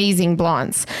does amazing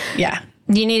blondes. Yeah.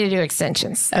 You need to do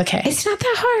extensions. Okay. It's not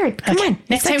that hard. Come on.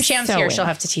 Next time Sham's here, she'll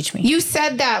have to teach me. You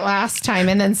said that last time,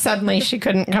 and then suddenly she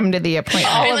couldn't come to the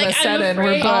appointment. All of a sudden,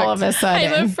 we're booked. All of a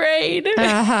sudden. I'm afraid.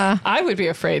 I would be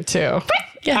afraid too.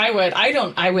 Yeah.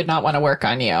 I would not want to work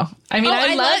on you. I mean,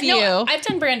 I love you. No, I've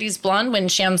done Brandy's blonde when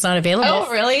Sham's not available.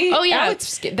 Oh, really? Oh, yeah.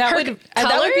 That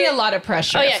would be a lot of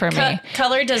pressure for me.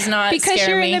 Color does not because scare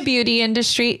you're me. in the beauty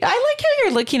industry. I like how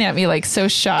you're looking at me like so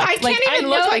shocked. I can't even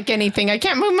look like anything. I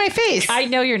can't move my face. I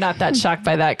know you're not that shocked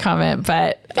by that comment,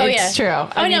 but it's true.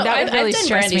 I mean, that would really I've done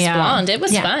stress Brandy's me out. blonde. It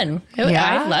was fun.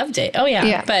 I loved it. Oh,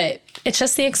 yeah. But it's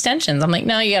just the extensions. I'm like,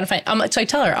 no, you got to find. So I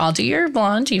tell her, I'll do your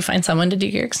blonde. You find someone to do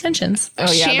your extensions.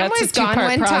 Oh, yeah. Sham That's was a two-part gone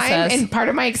one process. time, and part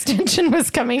of my extension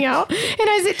was coming out. And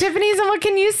I was at Tiffany's. I'm like,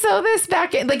 can you sew this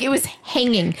back in? Like, it was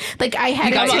hanging. Like, I had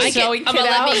to take it I'm going to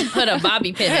let me put a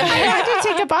bobby pin in I there. had to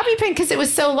take a bobby pin because it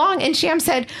was so long. And Sham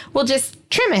said, well, just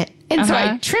trim it. And so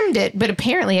I trimmed it, but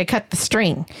apparently I cut the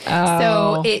string.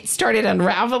 So it started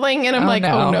unraveling, and I'm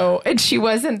oh no. And she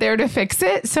wasn't there to fix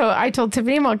it. So I told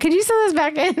Tiffany, Mom, could you sew this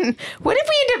back in? What did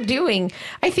we end up doing?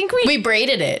 I think we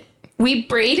braided it. We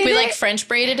braided it? We like French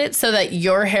braided it so that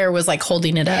your hair was like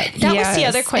holding it up. That was the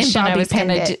other question I was going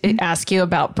to ask you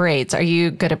about braids. Are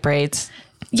you good at braids?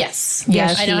 Yes.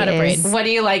 Yes, I know how to braid. What do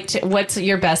you like what's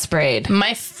your best braid?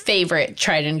 My favorite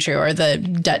tried and true are the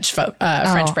Dutch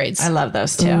French braids. I love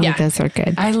those too. Yeah, those are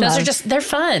good. Those are just, they're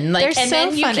fun. Like, they're and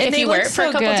then so fun. if you wear it for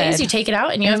a couple days, you take it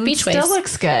out and you have beach waves. Still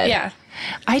looks good. Yeah.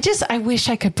 I wish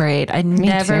I could braid. I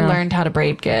never learned how to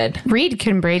braid good. Reed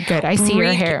can braid good. I see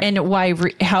your hair. And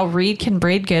how Reed can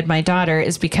braid good, my daughter,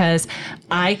 is because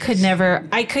I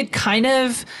could kind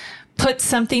of put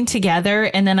something together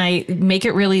and then I make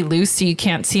it really loose so you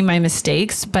can't see my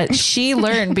mistakes. But she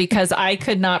learned because I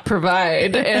could not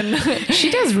provide. And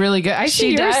she does really good. I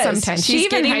see yours sometimes. She's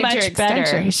getting much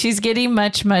better. She's getting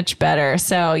much, much better.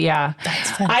 So yeah.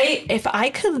 That's fun. If I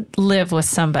could live with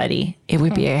somebody, it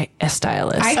would be a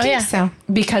stylist. I think so.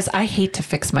 Because I hate to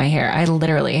fix my hair. I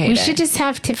literally hate it. We should just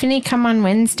have Tiffany come on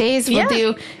Wednesdays. We'll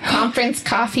do conference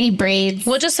coffee braids.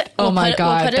 We'll just God, we'll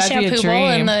put a that'd be a shampoo bowl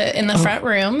dream. in the front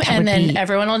room, and then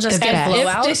everyone will just get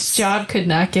blowouts. If this job could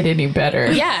not get any better.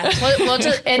 Yeah, we'll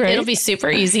just it'll be super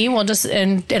easy.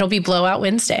 And it'll be blowout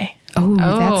Wednesday. Oh,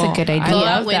 that's a good idea. I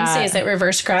love Blowout Wednesdays at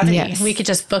Reverse Gravity. Yes. We could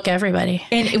just book everybody.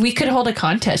 And we could hold a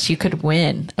contest. You could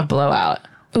win a blowout.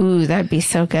 Ooh, that'd be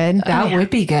so good. That would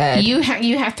be good. You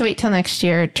have to wait till next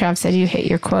year. Trav said you hit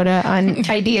your quota on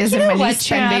ideas and money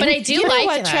spending. But I do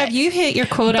like that. Trev, you hit your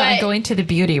quota on But going to the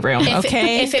beauty room,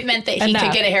 okay? If it meant that he Enough.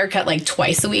 could get a haircut like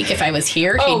twice a week if I was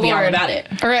here, he'd be all Lord. about it.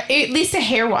 Or at least a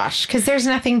hair wash, because there's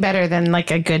nothing better than like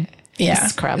a good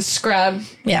scrub. Scrub.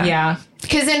 Yeah. Yeah.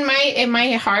 Because in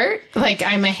my heart, like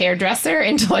I'm a hairdresser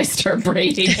until I start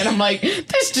braiding, and I'm like,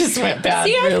 this just went bad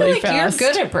See, I really feel like fast.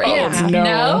 you're good at braids. Oh,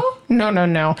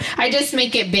 no. I just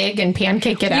make it big and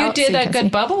pancake it You out. did so a can good see.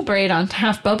 bubble braid on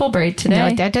half bubble braid today.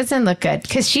 No, that doesn't look good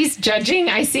because she's judging.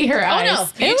 I see her eyes. Oh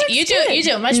no, you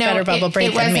do a much better bubble braid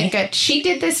it than wasn't me. good. She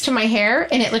did this to my hair,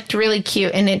 and it looked really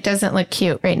cute, and it doesn't look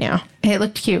cute right now. It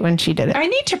looked cute when she did it. I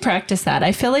need to practice that.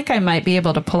 I feel like I might be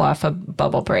able to pull off a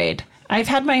bubble braid. I've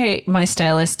had my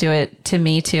stylist do it to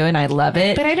me too, and I love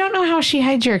it. But I don't know how she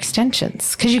hides your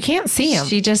extensions because you can't see them.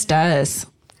 She just does.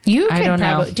 You could I don't know.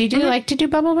 probably. Do you like to do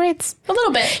bubble braids? A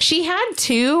little bit. She had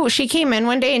two. She came in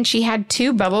one day and she had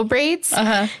two bubble braids.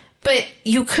 But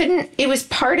you couldn't. It was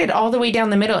parted all the way down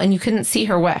the middle, and you couldn't see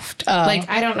her weft. Like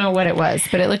I don't know what it was,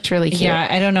 but it looked really cute. Yeah,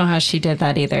 I don't know how she did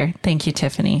that either. Thank you,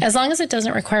 Tiffany. As long as it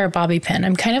doesn't require a bobby pin.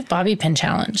 I'm kind of bobby pin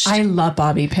challenged. I love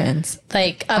bobby pins.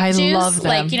 Like I updos, love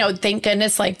them. like, thank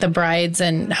goodness, like the brides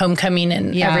and homecoming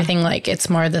and everything, like it's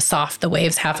more the soft, the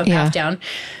waves half up, half down,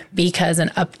 because an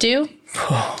updo,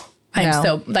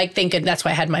 thank goodness. That's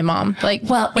why I had my mom. Like,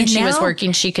 Well, when and she was now-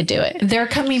 working, she could do it. They're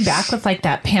coming back with like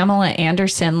that Pamela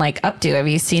Anderson like updo. Have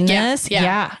you seen this?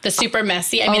 Yeah. The super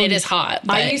messy. I mean, it is hot.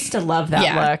 But I used to love that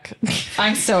Yeah. look.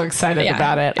 I'm so excited Yeah.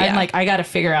 about it. I'm Yeah. like, I got to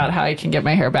figure out how I can get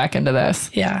my hair back into this.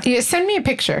 yeah. Send me a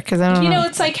picture because I don't You know. know,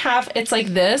 it's like it's like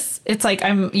this. It's like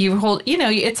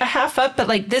it's a half up, but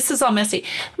like this is all messy.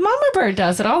 Mama Bird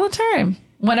does it all the time.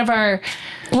 One of our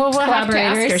We'll have to ask her.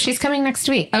 collaborators. She's coming next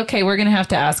week. Okay, we're going to have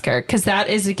to ask her because that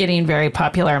is getting very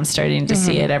popular. I'm starting to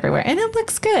see it everywhere. And it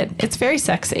looks good. It's very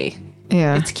sexy.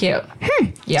 Yeah. It's cute.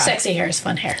 Yeah. Sexy hair is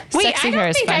fun hair. Wait, Sexy I hair don't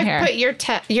is think fun I've hair.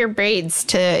 put your braids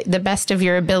to the best of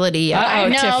your ability yet. Uh-oh.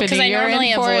 No, Tiffany, because I you're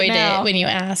normally in for it avoid now. it when you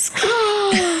ask.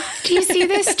 Do you see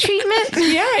this treatment?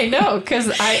 Yeah, I know. Because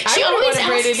I She wouldn't always want to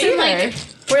braid asks, it and, either. like,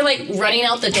 we're like running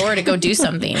out the door to go do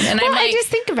something. And Well, I'm like, I just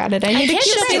think about it. I need to can't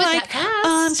keep just it do it like that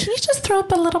fast. Can you just throw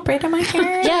up a little braid on my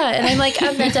hair? yeah. And I'm like,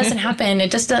 that doesn't happen.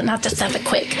 It just does not just have it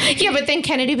quick. Yeah, but then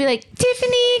Kennedy would be like,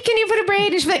 Tiffany, can you put a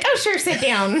braid? And she'd be like, oh, sure, sit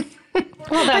down.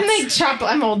 Well, I'm like,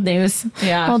 I'm old news.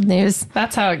 Yeah. Old news.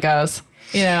 That's how it goes,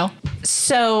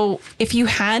 So if you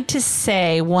had to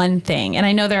say one thing, and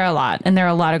I know there are a lot, and there are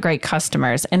a lot of great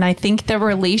customers, and I think the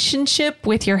relationship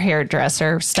with your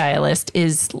hairdresser stylist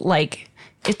is like,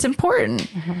 it's important.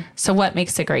 So what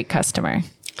makes a great customer?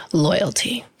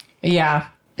 Loyalty. Yeah.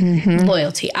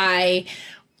 Loyalty.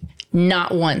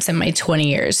 Not once in my 20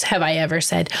 years have I ever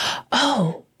said,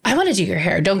 oh, I want to do your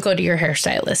hair. Don't go to your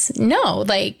hairstylist. No,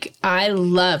 like I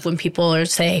love when people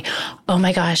say, oh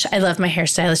my gosh, I love my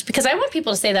hairstylist, because I want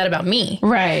people to say that about me.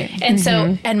 Right. And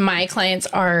so, and my clients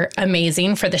are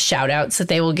amazing for the shout outs that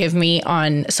they will give me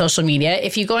on social media.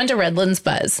 If you go into Redlands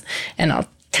Buzz, and I'll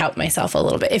tout myself a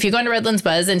little bit. If you go into Redlands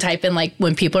Buzz and type in like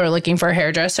when people are looking for a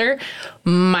hairdresser,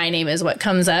 my name is what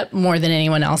comes up more than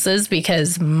anyone else's,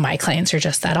 because my clients are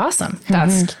just that awesome.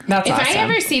 That's If awesome. I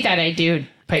ever see that, I do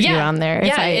put you on there.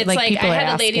 Yeah, it's like I people are had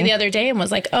a lady asking. the other day and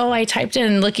was like, oh, I typed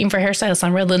in looking for hairstylists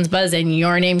on Redlands Buzz and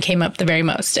your name came up the very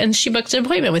most. And she booked an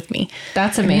appointment with me.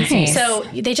 That's amazing. So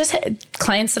they just had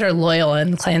clients that are loyal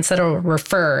and clients that will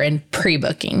refer, and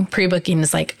pre-booking. Pre-booking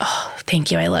is like, oh,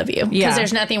 thank you, I love you. Because Yeah.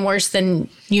 there's nothing worse than,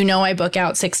 I book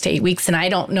out 6 to 8 weeks and I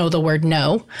don't know the word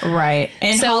no. Right.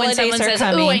 And So when holidays someone are says,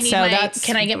 coming, oh, I need so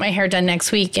can I get my hair done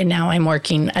next week? And now I'm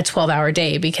working a 12-hour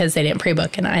day because they didn't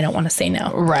pre-book and I don't want to say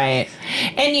no. Right.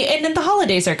 And then the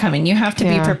holidays are coming. You have to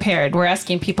be prepared. We're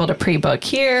asking people to pre-book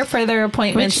here for their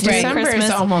appointments Which during December Christmas.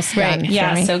 is almost done. Yeah,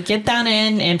 for me. so get that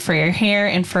in, and for your hair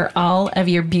and for all of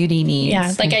your beauty needs.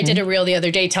 Yeah, like I did a reel the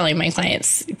other day telling my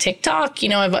clients TikTok,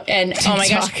 and oh my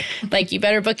gosh, like you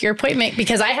better book your appointment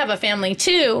because I have a family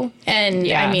too. And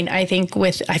Yeah. I mean, I think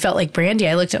I felt like Brandy,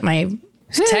 I looked at my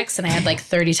text and I had like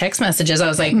 30 text messages. I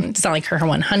was like, it's not like her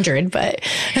 100, but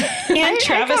And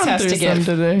Travis has to get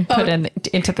put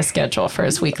into the schedule for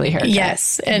his weekly haircut.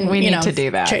 yes. And we need to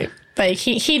do that. But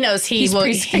he knows he's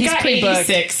pre-booked.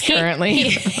 86 currently.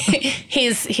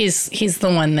 He's the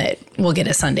one that will get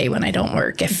a Sunday when I don't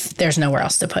work if there's nowhere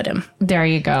else to put him. There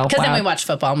you go. Because then we watch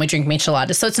football and we drink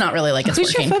micheladas, so it's not really like it's Who's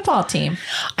working. your football team?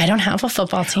 I don't have a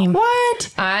football team.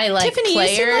 What? I like Tiffany,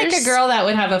 players. you seem like a girl that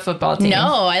would have a football team.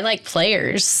 No, I like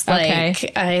players. Okay.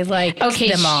 Like I like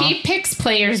them all. She picks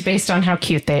players based on how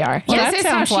cute they are. Well, This that is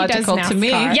how sounds she does logical to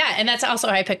me. NASCAR. Yeah, and that's also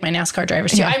how I pick my NASCAR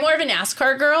drivers too. I'm more of a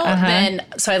NASCAR girl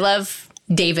so I love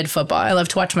David football. I love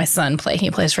to watch my son play.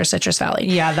 He plays for Citrus Valley.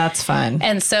 Yeah, that's fun.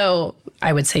 And so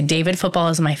I would say David football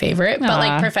is my favorite, but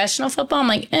like professional football, I'm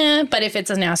like, But if it's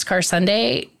a NASCAR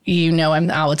Sunday,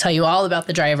 I will tell you all about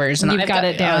the drivers. And You've got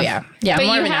it down. Oh yeah, yeah. But I'm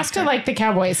more you of a have to NASCAR. like the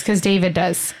Cowboys because David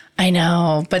does. I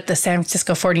know, but the San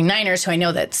Francisco 49ers, who I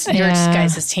know that your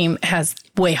guys' team has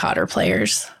way hotter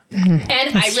players. And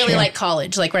I really like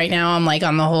college. Like right now, I'm like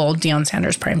on the whole Deion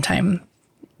Sanders primetime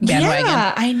bandwagon.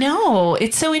 Yeah, I know.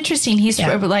 It's so interesting. He's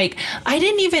like, I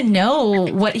didn't even know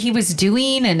what he was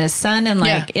doing and his son. And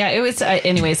like, it was,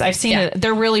 anyways, I've seen it.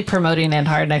 They're really promoting it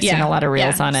hard. And I've seen a lot of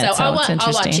reels on it. So it's interesting.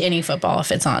 I'll watch any football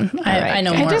if it's on. I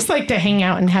know more. I just like to hang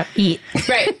out and eat.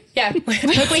 Right. Yeah. That's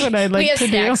what I like we have to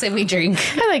snacks do. and we drink.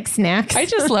 I like snacks. I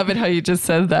just love it how you just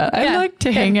said that. I like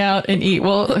to hang out and eat.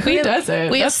 Well, who doesn't?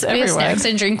 We have everyone. snacks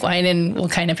and drink wine and we'll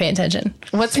kind of pay attention.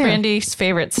 What's Brandy's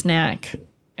favorite snack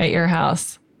at your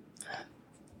house?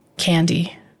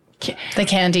 Candy. The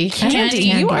candy.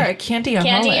 You are a candyaholic.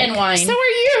 Candy and wine. So are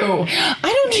you. I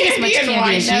don't need as much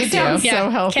candy as you do. Sounds so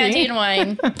healthy. Candy and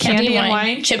wine. Candy and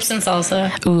wine. Chips and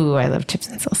salsa. Ooh, I love chips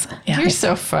and salsa. Yeah. You're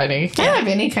so funny. I love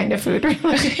any kind of food.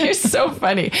 Really. You're so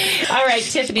funny. All right,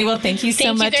 Tiffany. Well, thank you so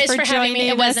Thank much you guys for for having joining me.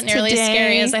 It wasn't us nearly as today.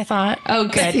 scary as I thought. Oh,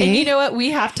 good. And you know what? We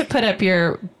have to put up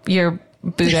your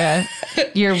Buddha,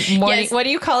 your morning. Yes. What do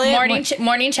you call it?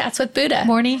 Morning chats with Buddha.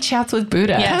 Morning chats with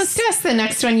Buddha. Yes. Post us the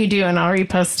next one you do and I'll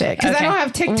repost it. Because I don't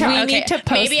have TikTok. We need to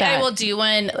post Maybe that. I will do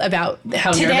one about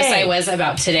how Today. nervous I was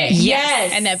about today.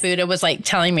 Yes. And that Buddha was like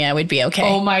telling me I would be okay.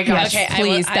 Oh my gosh! Okay,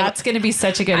 please, that's going to be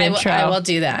such a good intro. I will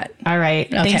do that. All right.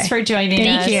 Okay. Thanks for joining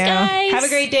us. Thank you. Guys. Have a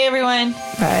great day, everyone.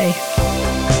 Bye.